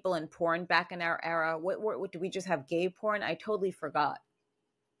transgender people in porn back in our era? What did we just have gay porn? I totally forgot.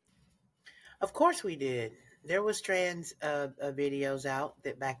 Of course we did. There was trans videos out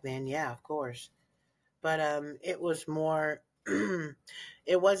that back then. Yeah, of course. But it was more.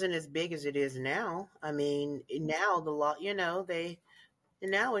 It wasn't as big as it is now. I mean, now the law.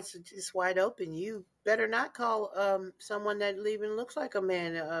 Now it's wide open. You better not call someone that even looks like a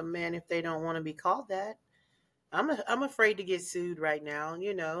man if they don't want to be called that. I'm afraid to get sued right now.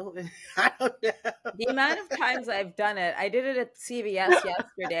 I don't know. The amount of times I've done it, I did it at CVS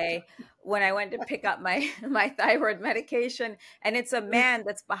yesterday when I went to pick up my my thyroid medication, and it's a man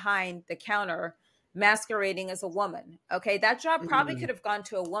that's behind the counter masquerading as a woman. Okay, that job probably Mm, could have gone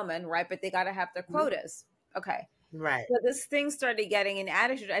to a woman, right? But they got to have their quotas. Okay, right. so this thing started getting an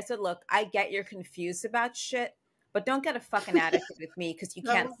attitude. I said, "Look, I get you're confused about shit, but don't get a fucking attitude with me because you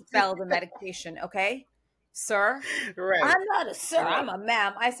can't No. spell the medication, okay, sir?" Right. I'm not a sir, Right. I'm a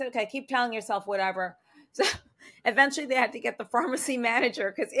ma'am. I said, okay, keep telling yourself whatever. So eventually they had to get the pharmacy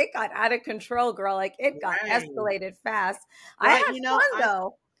manager because it got out of control, girl. Like it got Right. escalated fast. I Well, had fun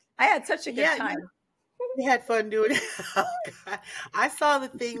though. I had such a good yeah, time. we had fun doing it. Oh, God. I saw the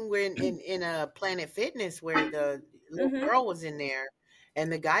thing when in a Planet Fitness where the little Hmm. girl was in there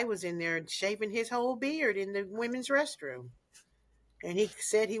and the guy was in there shaving his whole beard in the women's restroom. And he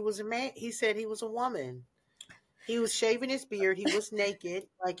said he was a man. He said he was a woman. He was shaving his beard. He was naked,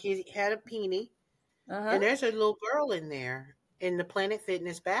 like he had a peenie. Uh-huh. And there's a little girl in there in the Planet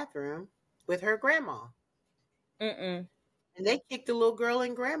Fitness bathroom with her grandma. Mm-mm. And they kicked the little girl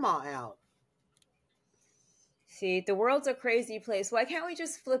and grandma out. See, the world's a crazy place. Why can't we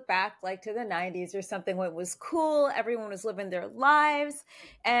just flip back like to the 90s or something when it was cool? Everyone was living their lives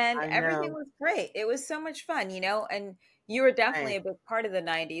and I everything know. was great. It was so much fun, and you were definitely Right. a big part of the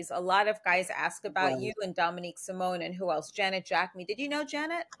 90s. A lot of guys ask about you Well, and Dominique Simone and who else? Janet Jackme. Did you know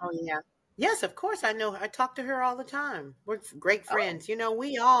Janet? oh yeah. Yes, of course I know. I talk to her all the time. We're great Oh, friends.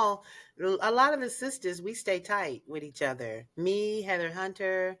 We all, a lot of the sisters, we stay tight with each other. Me, Heather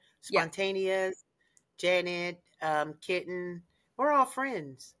Hunter, yeah. Spontaneous, Janet, Kitten. We're all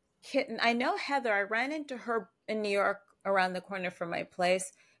friends. Kitten. I know Heather. I ran into her in New York around the corner from my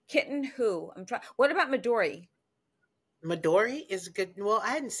place. Kitten who? I'm trying. What about Midori? Midori is good. Well, I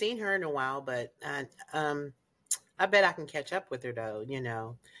hadn't seen her in a while, but I bet I can catch up with her though.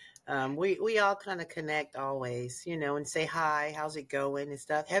 We all kind of connect always, and say hi, how's it going and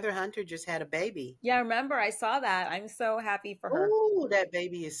stuff. Heather Hunter just had a baby. Yeah, remember I saw that. I'm so happy for her. Oh, that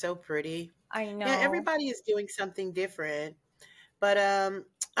baby is so pretty. I Yeah, know. everybody is doing something different. But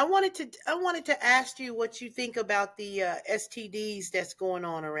I wanted to ask you what you think about the STDs that's going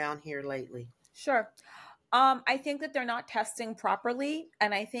on around here lately. Sure. I think that they're not testing properly,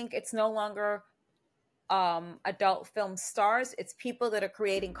 and I think it's no longer adult film stars. It's people that are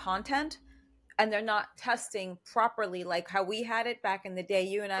creating content, and they're not testing properly, like how we had it back in the day.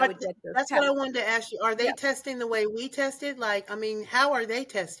 You and I But would get those that's what I tests. wanted to ask you. Are they Yeah, testing the way we tested? Like, I mean, how are they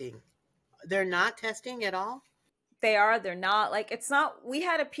testing? They're not testing at all? they are. They're not. Like it's not. We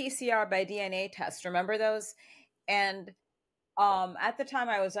had a PCR by DNA test. Remember those? And at the time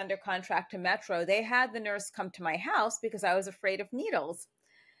I was under contract to Metro, they had the nurse come to my house because I was afraid of needles.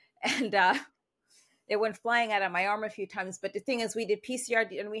 And it went flying out of my arm a few times. But the thing is, we did PCR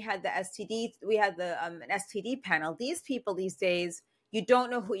and we had the STD, we had the an STD panel. These people these days, you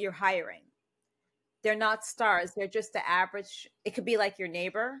don't know who you're hiring. They're not stars. They're just the average. It could be like your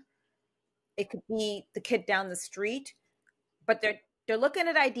neighbor. It could be the kid down the street. But they're looking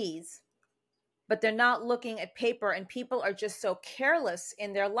at IDs, but they're not looking at paper. And people are just so careless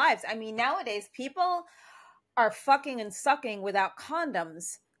in their lives. I mean, nowadays people are fucking and sucking without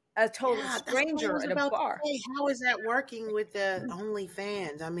condoms. A total Yeah, that's what I stranger was at a about to bar. say. How is that working with the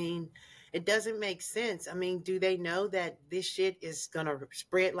OnlyFans? I mean, it doesn't make sense. I mean, do they know that this shit is gonna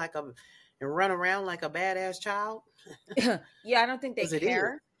spread and run around like a badass child? Yeah, I don't think they Because it is.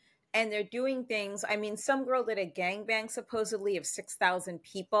 care. And they're doing things. I mean, some girl did a gangbang supposedly of 6,000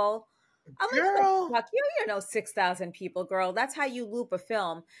 people. I'm like, what the Girl. fuck? You know 6,000 people, girl. That's how you loop a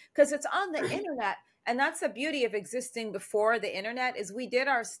film because it's on the internet. And that's the beauty of existing before the internet is we did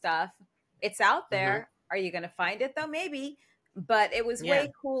our stuff. It's out Hmm. there. Are you going to find it though? Maybe. But it was Yeah.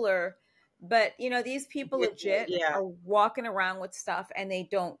 way cooler. But, these people Did, legit yeah. are walking around with stuff and they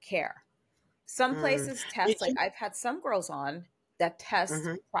don't care. Some Mm. places Did test, like you? I've had some girls on that test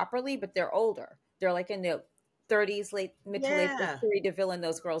Hmm. properly, but they're older. They're like in their 30s, late mid to late 30s, Yeah. Carrie DeVille and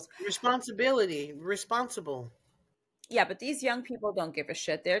those girls. Responsibility. Responsible. Yeah, but these young people don't give a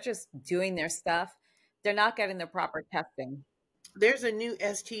shit. They're just doing their stuff. They're not getting the proper testing. There's a new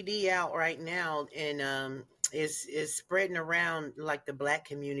STD out right now, and is spreading around like the black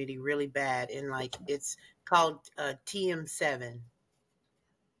community really bad, and like it's called TM7.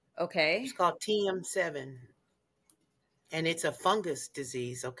 It's Okay. called TM7, and it's a fungus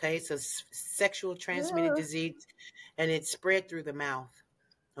disease. Okay, it's a sexual transmitted Ugh. disease, and it's spread through the mouth.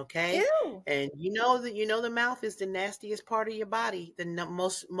 Okay, Ew. and the mouth is the nastiest part of your body. The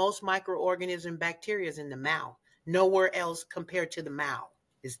most microorganisms and bacteria is in the mouth. Nowhere else compared to the mouth.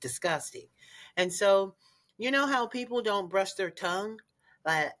 It's disgusting. And so, you know how people don't brush their tongue,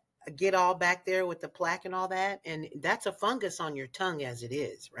 like get all back there with the plaque and all that, and that's a fungus on your tongue as it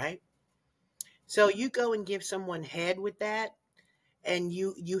is, right? So you go and give someone head with that, and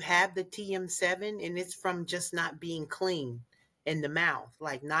you have the TM7, and it's from just not being clean in the mouth,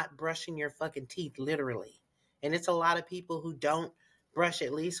 like not brushing your fucking teeth literally. And it's a lot of people who don't brush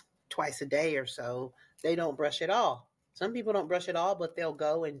at least twice a day or so. They don't brush at all. Some people don't brush at all, but they'll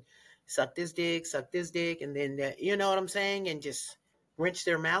go and suck this dick, and then you know what I'm saying, and just rinse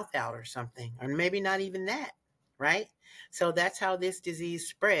their mouth out or something, or maybe not even that, right? So that's how this disease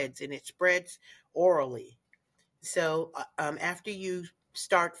spreads, and it spreads orally. So after you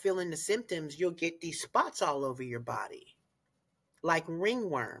start feeling the symptoms, you'll get these spots all over your body, like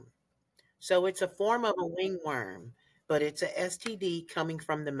ringworm. So it's a form of a ringworm, but it's a STD coming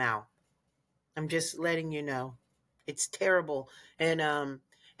from the mouth. I'm just letting you know. It's terrible. And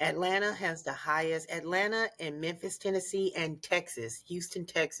Atlanta and Memphis, Tennessee, and Texas, Houston,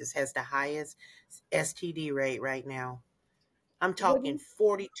 Texas, has the highest STD rate right now. I'm What do talking you,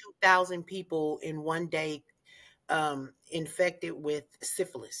 42,000 people in one day infected with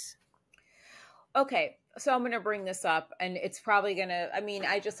syphilis. okay. So I'm going to bring this up, and it's probably going to, I mean,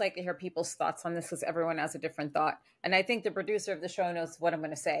 I just like to hear people's thoughts on this because everyone has a different thought. And I think the producer of the show knows what I'm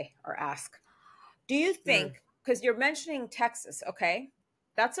going to say or ask. Do you Mm. think, because you're mentioning Texas, okay?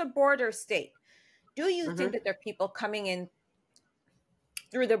 That's a border state. Do you think Hmm. that there are people coming in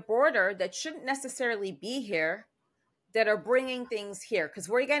through the border that shouldn't necessarily be here that are bringing things here? Because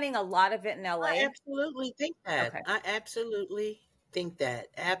we're getting a lot of it in I LA. absolutely think that. Okay. I absolutely think that.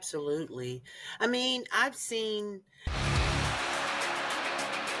 Absolutely. I mean, I've seen.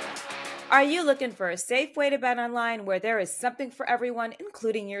 Are you looking for a safe way to bet online where there is something for everyone,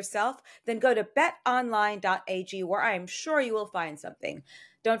 including yourself? Then go to betonline.ag where I am sure you will find something.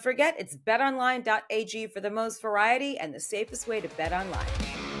 Don't forget, it's betonline.ag for the most variety and the safest way to bet online.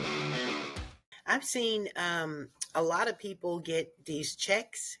 I've seen a lot of people get these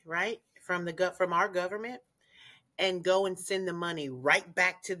checks, right, from from our government, and go and send the money right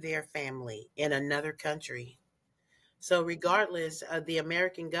back to their family in another country. So regardless, the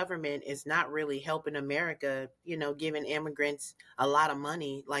American government is not really helping America, giving immigrants a lot of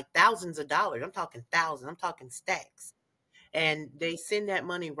money, like thousands of dollars. I'm talking thousands. I'm talking stacks. And they send that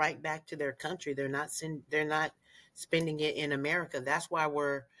money right back to their country. They're not spending it in America. That's why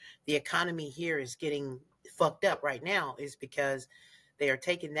the economy here is getting fucked up right now, is because they are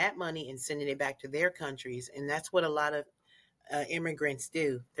taking that money and sending it back to their countries. And that's what a lot of immigrants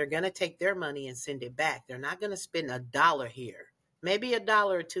do. They're going to take their money and send it back. They're not going to spend a dollar here, maybe a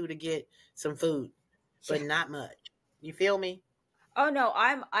dollar or two to get some food, but Yeah. not much. You feel me? Oh no,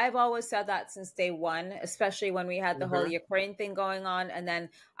 I've always said that since day one, especially when we had the whole Hmm. Ukraine thing going on. And then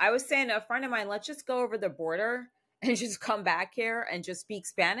I was saying to a friend of mine, let's just go over the border and just come back here and just speak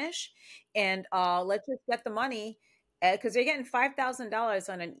Spanish, and let's just get the money because they're getting $5,000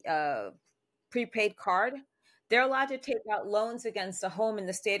 on a prepaid card. They're allowed to take out loans against a home in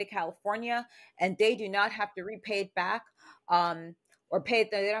the state of California, and they do not have to repay it back, or pay.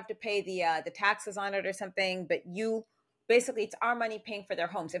 They don't have to pay the taxes on it or something. But you basically, it's our money paying for their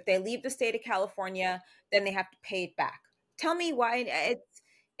homes. If they leave the state of California, then they have to pay it back. Tell me why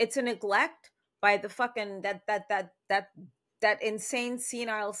it's a neglect by the fucking that insane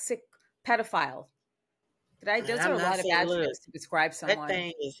senile sick pedophile. And Those are I'm a not lot of saying, look, adjectives to describe someone.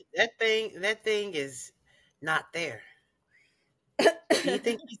 that thing is not there. Do you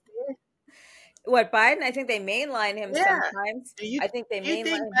think he's there? What, Biden? I think they mainline him Yeah. sometimes. Do you I think they do you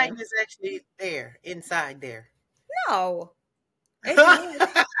think mainline him. Biden is actually there, inside there? No, if he is,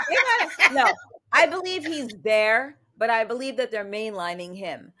 they gotta, no. I believe he's there, but I believe that they're mainlining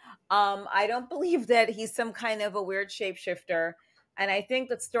him. I don't believe that he's some kind of a weird shapeshifter, and I think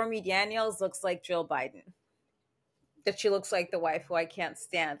that Stormy Daniels looks like Jill Biden. That she looks like the wife who I can't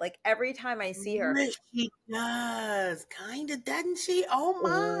stand. Like every time I see her, She does, kind of, doesn't she? Oh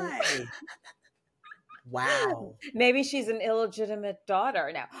oh, my! Wow. maybe she's an illegitimate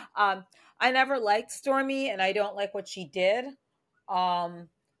daughter. Now, I never liked Stormy, and I don't like what she did. Um,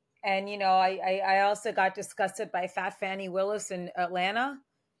 and I also got disgusted by Fat Fannie Willis in Atlanta,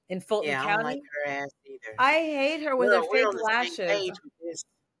 in Fulton Yeah, I don't like County. her ass either. I hate her with her We're fake on the same lashes. page with this.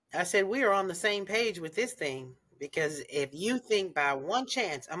 I said we are on the same page with this thing, because if you think by one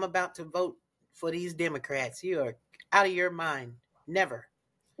chance I'm about to vote for these Democrats, you are out of your mind. Never.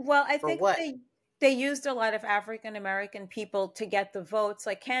 Well, I For think what? they used a lot of African American people to get the votes.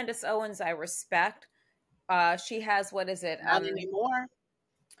 Like Candace Owens, I respect. She has, what is it? Not anymore.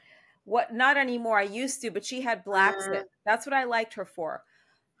 What, not anymore. I used to, but she had Blacksit. Mm, That's what I liked her for.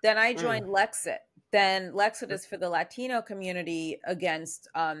 Then I mm, joined Lexit. Then Lexit is for the Latino community against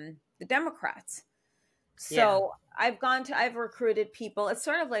the Democrats. yeah. So I've recruited people. It's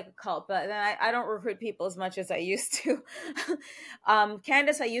sort of like a cult, but then I don't recruit people as much as I used to.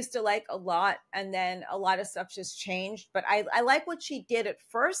 Candace, I used to like a lot, and then a lot of stuff just changed. But I like what she did at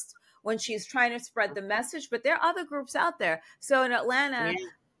first when she's trying to spread the message. But there are other groups out there. So in Atlanta, Yeah.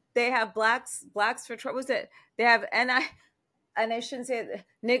 they have blacks for Trump. Was it? They have and I shouldn't say it,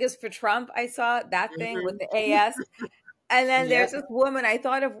 niggas for Trump. I saw that thing with Hmm. the AS. And then there's Yep. this woman I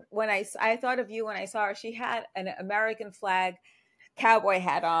thought of when I thought of you when I saw her. She had an American flag cowboy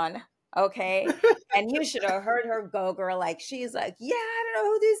hat on. Okay. And you should have heard her go, girl. Like, she's like, yeah, I don't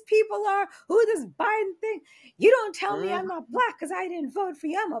know who these people are, who this Biden thing. You don't tell me I'm Hmm. not black because I didn't vote for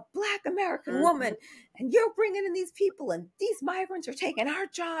you. I'm a black American Hmm. woman. And you're bringing in these people, and these migrants are taking our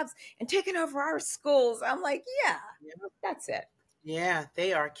jobs and taking over our schools. I'm like, yeah, that's it. Yeah,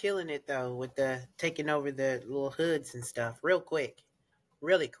 they are killing it though, with the taking over the little hoods and stuff real quick,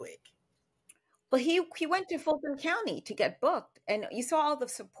 really quick. Well, he went to Fulton County to get booked, and you saw all the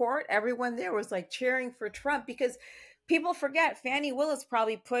support. Everyone there was like cheering for Trump because people forget Fannie Willis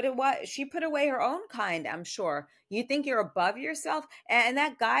probably put away her own kind, I'm sure. You think you're above yourself? And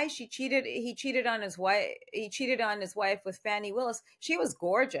that guy, he cheated on his wife with Fannie Willis. She was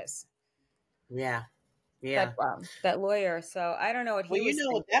gorgeous. Yeah. Yeah. That lawyer. So I don't know what Well, he you was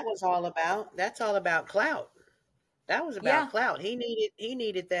know what thinking. that was all about? That's all about clout. That was about Yeah. clout. He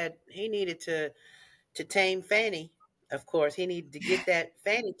needed to tame Fanny. Of course, he needed to get that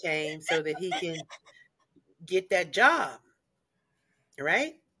Fanny tame so that he can get that job.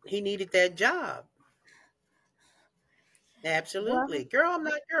 Right? He needed that job. Well, Absolutely. Girl, I'm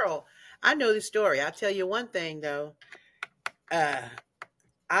not girl. I know the story. I'll tell you one thing though. Uh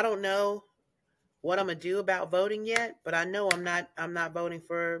I don't know what I'm gonna do about voting yet, but I know I'm not voting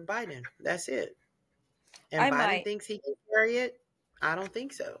for Biden. That's it. And I Biden might. thinks he can carry it. I don't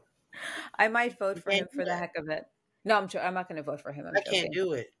think so. I might vote You for can't him do for the that. heck of it. No, I'm not going to vote for him. I'm I can't joking.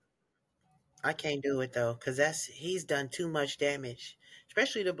 do it. I can't do it though, because he's done too much damage.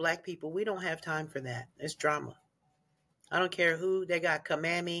 Especially to black people. We don't have time for that. It's drama. I don't care who they got,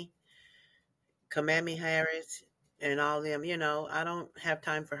 Kamami Harris and all them, I don't have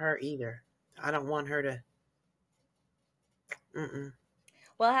time for her either. I don't want her to. Mm-mm.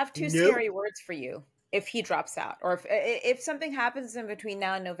 Well, I have two Nope. scary words for you if he drops out, or if something happens in between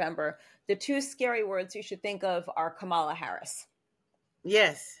now and November. The two scary words you should think of are Kamala Harris.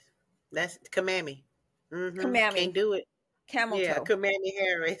 Yes. That's Kamami. Can't Kamami, do it. camel Yeah, toe. Kamami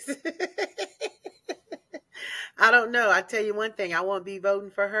Harris. I don't know. I tell you one thing, I won't be voting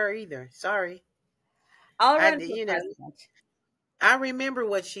for her either. Sorry. I'll I, run for you know, president. I remember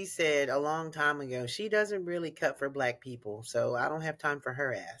what she said a long time ago. She doesn't really cut for black people, so I don't have time for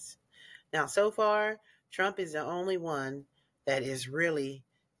her ass. Now, so far, Trump is the only one that is really,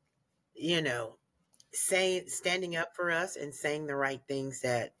 you know, standing up for us and saying the right things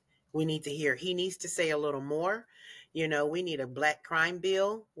that we need to hear. He needs to say a little more. We need a black crime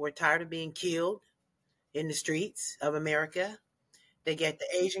bill. We're tired of being killed in the streets of America. They got the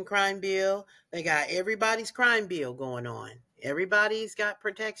Asian crime bill. They got everybody's crime bill going on. Everybody's got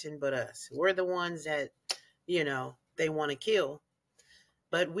protection but us. We're the ones that, they want to kill.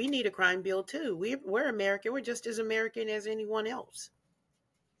 But we need a crime bill too. We're American. We're just as American as anyone else.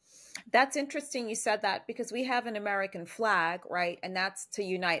 That's interesting you said that because we have an American flag, right? And that's to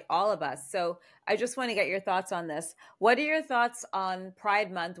unite all of us. So I just want to get your thoughts on this. What are your thoughts on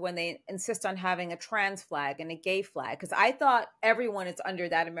Pride Month when they insist on having a trans flag and a gay flag? Because I thought everyone is under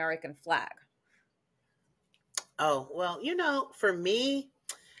that American flag. Oh, well, for me,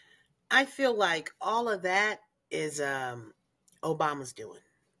 I feel like all of that is Obama's doing.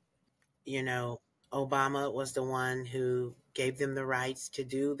 You know, Obama was the one who gave them the rights to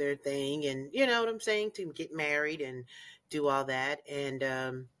do their thing and you know what I'm saying, to get married and do all that.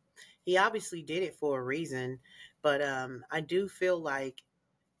 And he obviously did it for a reason. But I do feel like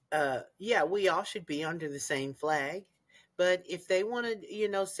yeah, we all should be under the same flag. But if they want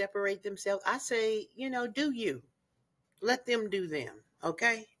to, separate themselves, I say, do you. Let them do them.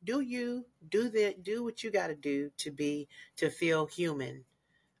 Okay? Do you do what you got to do to feel human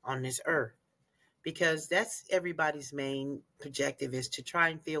on this earth, because that's everybody's main objective, is to try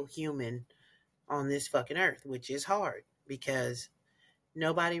and feel human on this fucking earth, which is hard because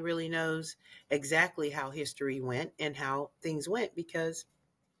nobody really knows exactly how history went and how things went, because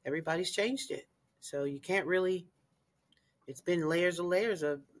everybody's changed it. So you can't really, it's been layers and layers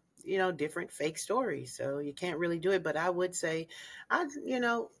of, different fake stories. So you can't really do it. But I would say,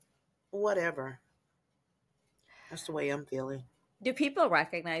 whatever. That's the way I'm feeling. Do people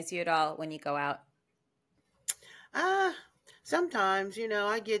recognize you at all when you go out? Ah, sometimes,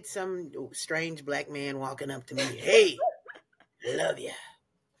 I get some strange black man walking up to me. Hey, love you.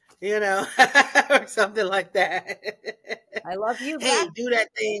 Or something like that. I love you Hey, back. do that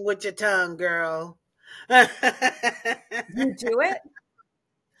thing with your tongue, girl. You do it?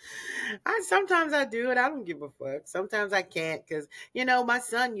 Sometimes I do it. I don't give a fuck. Sometimes I can't because my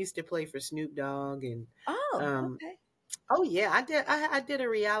son used to play for Snoop Dogg and Oh, um. okay. Oh yeah, I did. I did a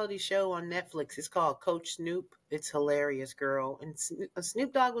reality show on Netflix. It's called Coach Snoop. It's hilarious, girl. And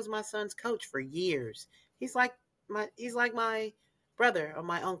Snoop Dogg was my son's coach for years. He's like my brother or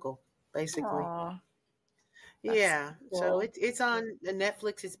my uncle, basically. Aw, that's Yeah. So cool. it's on the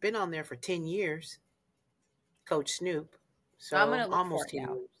Netflix. It's been on there for 10 years. Coach Snoop. I'm So gonna look for almost it 10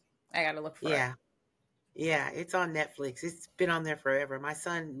 now. years. I gotta look for it. Yeah. Yeah, it's on Netflix. It's been on there forever. My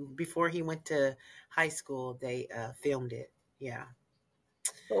son, before he went to high school, they filmed it. Yeah.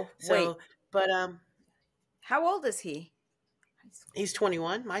 Oh, wait. So, but How old is he? High school. he's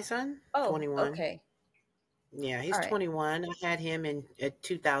 21. My son, Oh, 21. okay. Yeah, All he's right. 21. I had him in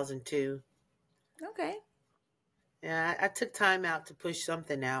 2002. Okay. Yeah, I took time out to push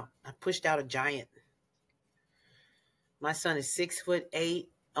something out. I pushed out a giant. My son is 6'8".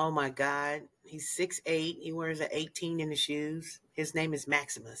 Oh my God. He's 6'8". He wears an 18 in the shoes. His name is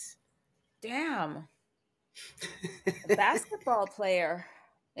Maximus. Damn. A basketball player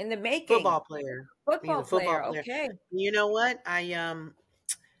in the making. Football player. He's Football a football player. player. Okay. You know what?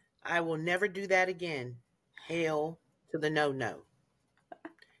 I will never do that again. Hell to the no.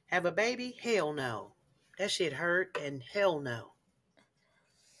 Have a baby? Hell no. That shit hurt and hell no.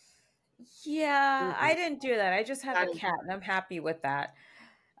 Yeah, I Mm-mm. didn't do that. I just have a Gotta- cat and I'm happy with that.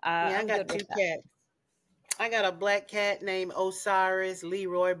 Yeah, I I'm got good two with that. cats. I got a black cat named Osiris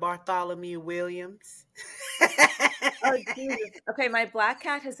Leroy Bartholomew Williams. Oh, Jesus. Okay, my black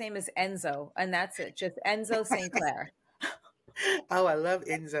cat, his name is Enzo, and that's it. Just Enzo St. Clair. Oh, I love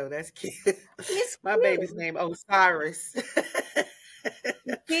Enzo. That's cute. He's My baby's cute. name Osiris.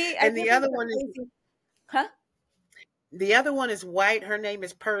 See, I And think the it's other a one is crazy. Huh? white. Her name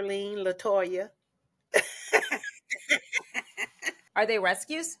is Perline Latoya. Are they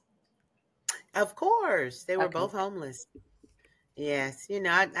rescues? Of course, they were Okay. both homeless. Yes,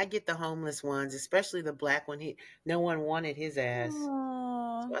 I get the homeless ones, especially the black one. No one wanted his ass,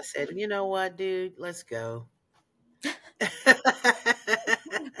 Aw. so I said, you know what, dude, let's go.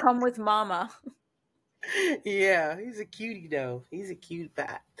 Come with mama. Yeah, he's a cutie though. He's a cute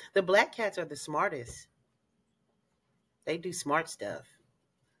bat. The black cats are the smartest. They do smart stuff.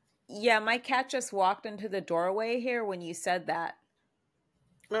 Yeah, my cat just walked into the doorway here when you said that.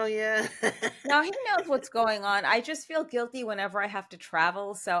 Oh yeah. Now he knows what's going on. I just feel guilty whenever I have to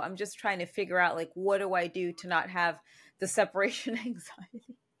travel. So I'm just trying to figure out, like, what do I do to not have the separation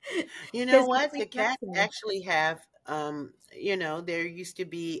anxiety? You know Because he what? The sleeps next cats to me. actually have there used to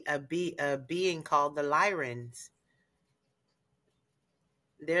be a being called the Lyrans.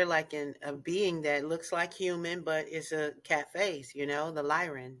 They're like a being that looks like human but it's a cat face, the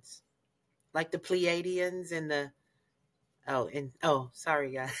Lyrans. Like the Pleiadians and the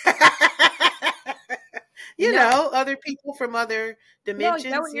sorry guys. No, Other people from other no, I get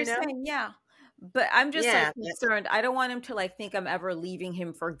dimensions, what you're saying. Yeah. But I'm just like Yeah. concerned. I don't want him to like think I'm ever leaving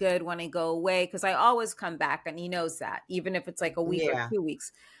him for good when I go away because I always come back and he knows that, even if it's like a week or Yeah. 2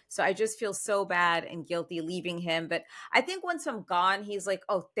 weeks. So I just feel so bad and guilty leaving him. But I think once I'm gone, he's like,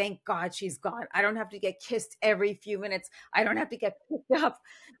 oh, thank God she's gone. I don't have to get kissed every few minutes. I don't have to get picked up.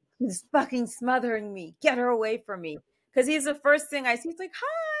 He's fucking smothering me. Get her away from me. Because he's the first thing I see. He's like,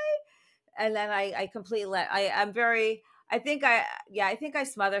 hi. And then I completely I'm very, I think I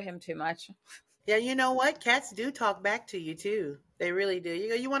smother him too much. Yeah, you know what? Cats do talk back to you too. They really do. You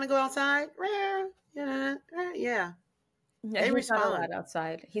go, you want to go outside? Yeah. No, They he's not respond. allowed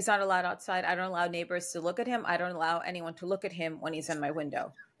outside. He's not allowed outside. I don't allow neighbors to look at him. I don't allow anyone to look at him when he's in my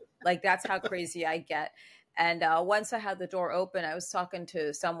window. Like that's how crazy I get. And once I had the door open, I was talking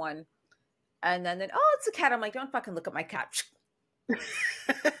to someone, and then oh, it's a cat. I'm like, don't fucking look at my cat.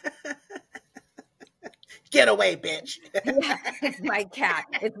 Get away, bitch. Yeah, it's my cat.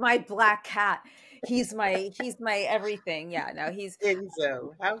 It's my black cat. He's my everything. Yeah, no,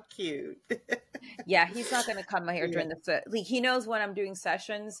 Enzo, how cute. yeah, he's not going to come here Yeah. during the like, he knows when I'm doing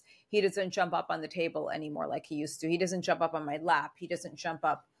sessions, he doesn't jump up on the table anymore like he used to. He doesn't jump up on my lap. He doesn't jump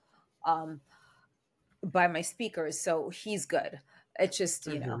up by my speakers. So he's good. It's just,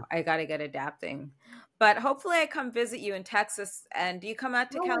 I got to get adapting. But hopefully I come visit you in Texas. And do you come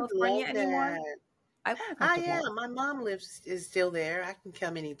out to I would California love anymore? that. I want to come to California. My mom is still there. I can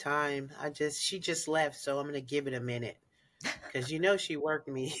come anytime. She just left, so I'm gonna give it a minute. Because she worked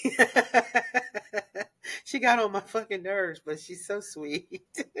me. She got on my fucking nerves, but she's so sweet.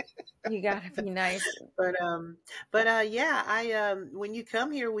 You got to be nice. Yeah, when you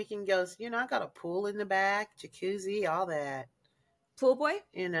come here, we can go. I got a pool in the back, jacuzzi, all that. Pool boy?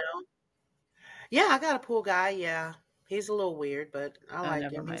 Yeah, I got a pool guy. Yeah, he's a little weird, but I like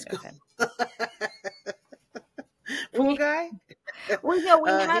never him. mind. He's cool. Okay. Pool guy? Well, no, we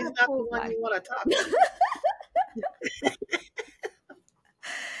had he's a not pool the one guy. you want to talk to.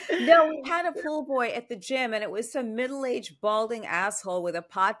 No, we had a pool boy at the gym, and it was some middle-aged balding asshole with a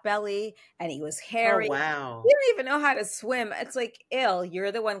pot belly, and he was hairy. Oh, wow. He didn't even know how to swim. It's like, ill.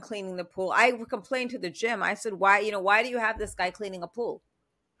 You're the one cleaning the pool. I complained to the gym. I said, why do you have this guy cleaning a pool?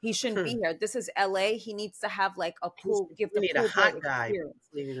 He shouldn't be here. This is LA. He needs to have like a pool. Give We the need pool a hot boy guy experience.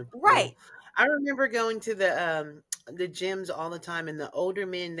 cleaning the pool. Right. I remember going to the gyms all the time, and the older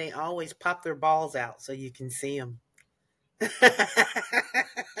men, they always pop their balls out so you can see them.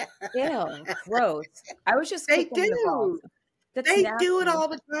 Ew, gross. I was just They kicking the balls. do. That's They nasty. do it all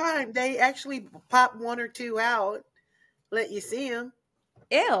the time. They actually pop one or two out, let you see them.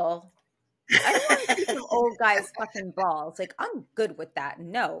 Ew. I don't want to see some old guy's fucking balls. Like, I'm good with that.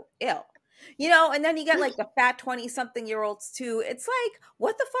 No, ill. You know, and then you get like the fat 20-something-year-olds too. It's like,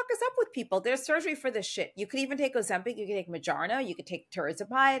 what the fuck is up with people? There's surgery for this shit. You could even take Ozempic, you could take Majarna, you could take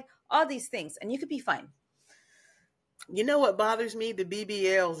Tirzepatide, all these things, and you could be fine. You know what bothers me? The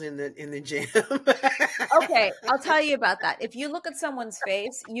BBLs in the gym. Okay, I'll tell you about that. If you look at someone's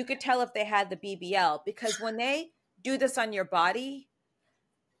face, you could tell if they had the BBL, because when they do this on your body,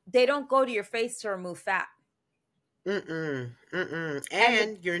 they don't go to your face to remove fat. Mm-mm.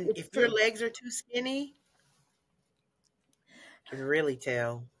 And if your true. legs are too skinny, you can really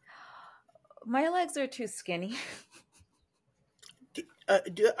tell. My legs are too skinny.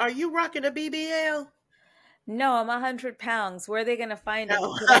 Are you rocking a BBL? No, I'm 100 pounds. Where are they going to find it to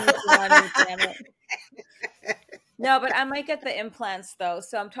No. put anything on me, damn it? No, but I might get the implants though.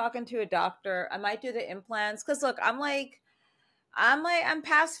 So I'm talking to a doctor. I might do the implants because look, I'm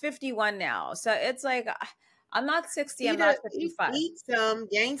past 51 now. So it's like I'm not 60, I'm not 55. Eat some,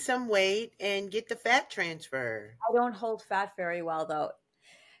 gain some weight, and get the fat transfer. I don't hold fat very well though.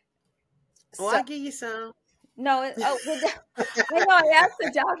 Well, I'll give you some. No, I know. I asked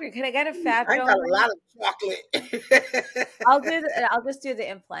the doctor, "Can I get a fat I donor?" got a lot of chocolate. I'll just do the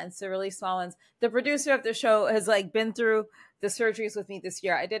implants, the really small ones. The producer of the show has like been through the surgeries with me this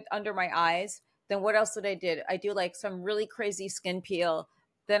year. I did under my eyes. Then what else did I did? I do like some really crazy skin peel.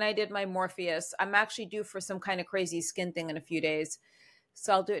 Then I did my Morpheus. I'm actually due for some kind of crazy skin thing in a few days.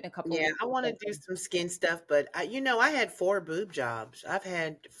 So I'll do it in a couple of weeks. I want to do some skin stuff, but I had 4 boob jobs. I've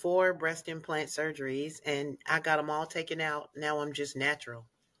had 4 breast implant surgeries, and I got them all taken out. Now I'm just natural.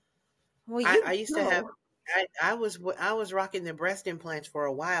 Well, I used to have. I was rocking the breast implants for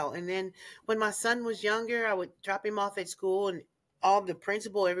a while, and then when my son was younger, I would drop him off at school, and all the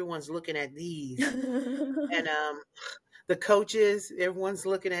principal, everyone's looking at these, and the coaches, everyone's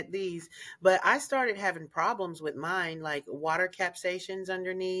looking at these. But I started having problems with mine, like water capsations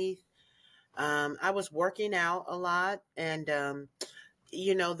underneath. I was working out a lot, and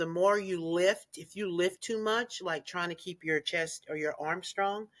the more you lift, if you lift too much, like trying to keep your chest or your arm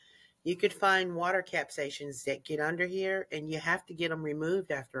strong, you could find water capsations that get under here, and you have to get them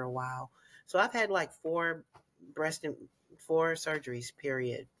removed after a while. So I've had like 4 surgeries,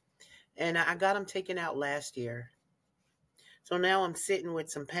 period. And I got them taken out last year. So now I'm sitting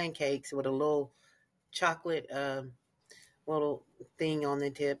with some pancakes with a little chocolate little thing on the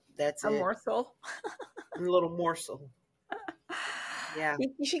tip. That's a morsel. A little morsel. Yeah.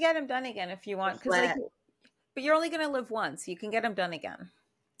 You should get them done again if you want. But you're only going to live once. You can get them done again.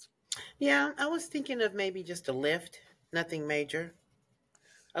 Yeah, I was thinking of maybe just a lift, nothing major.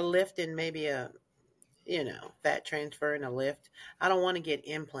 A lift and maybe a, fat transfer and a lift. I don't want to get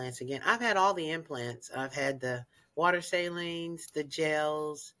implants again. I've had all the implants. I've had the water salines, the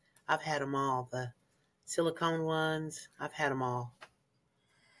gels. I've had them all. The silicone ones. I've had them all.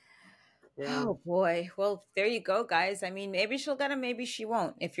 Yeah. Oh boy. Well, there you go, guys. I mean, maybe she'll get them, maybe she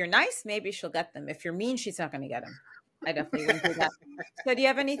won't. If you're nice, maybe she'll get them. If you're mean, she's not going to get them. I definitely wouldn't do that. So do you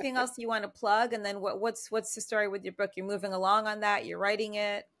have anything else you want to plug? And then what's the story with your book? You're moving along on that? You're writing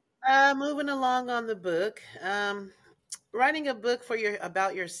it? Moving along on the book. Writing a book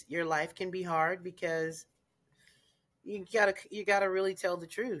about your life can be hard because you gotta really tell the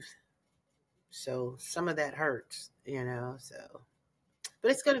truth. So some of that hurts, so. But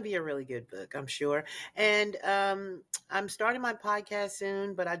it's going to be a really good book, I'm sure. And I'm starting my podcast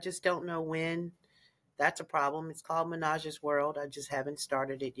soon, but I just don't know when. That's a problem. It's called Menage's World. I just haven't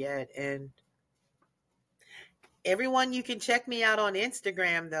started it yet. And everyone, you can check me out on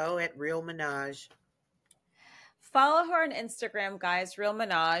Instagram, though, at Real Menage. Follow her on Instagram, guys, Real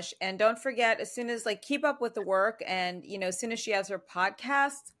Menage. And don't forget, as soon as, keep up with the work. And, as soon as she has her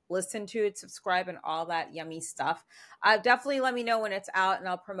podcast, listen to it, subscribe, and all that yummy stuff. Definitely let me know when it's out, and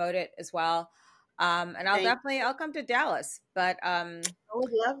I'll promote it as well. And I'll come to Dallas. But I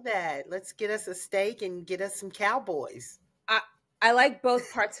would love that. Let's get us a steak and get us some cowboys. I like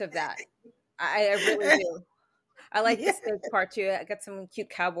both parts of that. I really do. I like the steak part too. I got some cute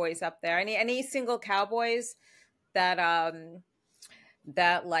cowboys up there. Any single cowboys that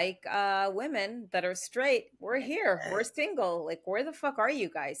like women that are straight, we're here. We're single. Where the fuck are you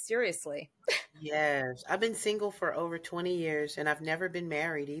guys? Seriously. Yes. I've been single for over 20 years, and I've never been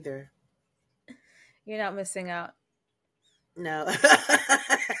married either. You're not missing out. No.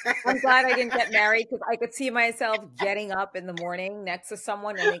 I'm glad I didn't get married because I could see myself getting up in the morning next to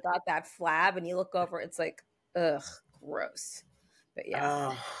someone and they got that flab, and you look over, it's like, ugh, gross. But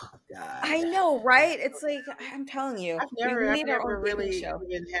yeah. Oh, God. I know, right? It's like, I'm telling you. I've never really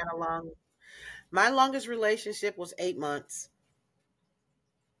even had my longest relationship was 8 months.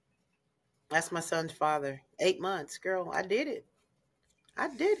 That's my son's father. 8 months, girl. I did it. I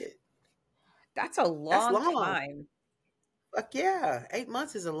did it. That's a That's long long. time. Fuck yeah. 8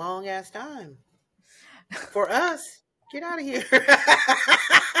 months is a long ass time. For us, get out of here.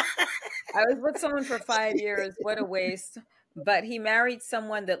 I was with someone for 5 years. What a waste. But he married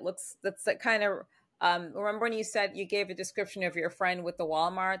someone that's that kind of, remember when you said you gave a description of your friend with the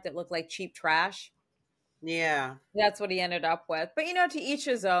Walmart that looked like cheap trash? Yeah. That's what he ended up with. But to each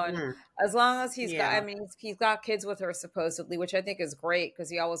his own. Mm, As long as he's got, I yeah. mean, he's got kids with her supposedly, which I think is great because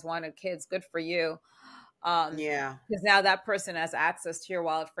he always wanted kids. Good for you. Yeah. Because now that person has access to your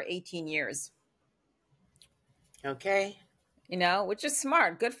wallet for 18 years. Okay. Which is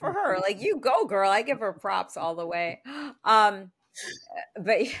smart. Good for her. Like, you go, girl. I give her props all the way. Um,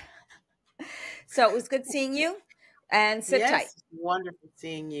 but so it was good seeing you, and sit tight. Yes. Wonderful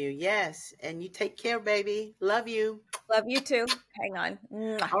seeing you. Yes. And you take care, baby. Love you. Love you too. Hang on.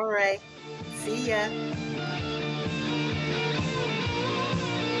 Mwah. All right. See ya.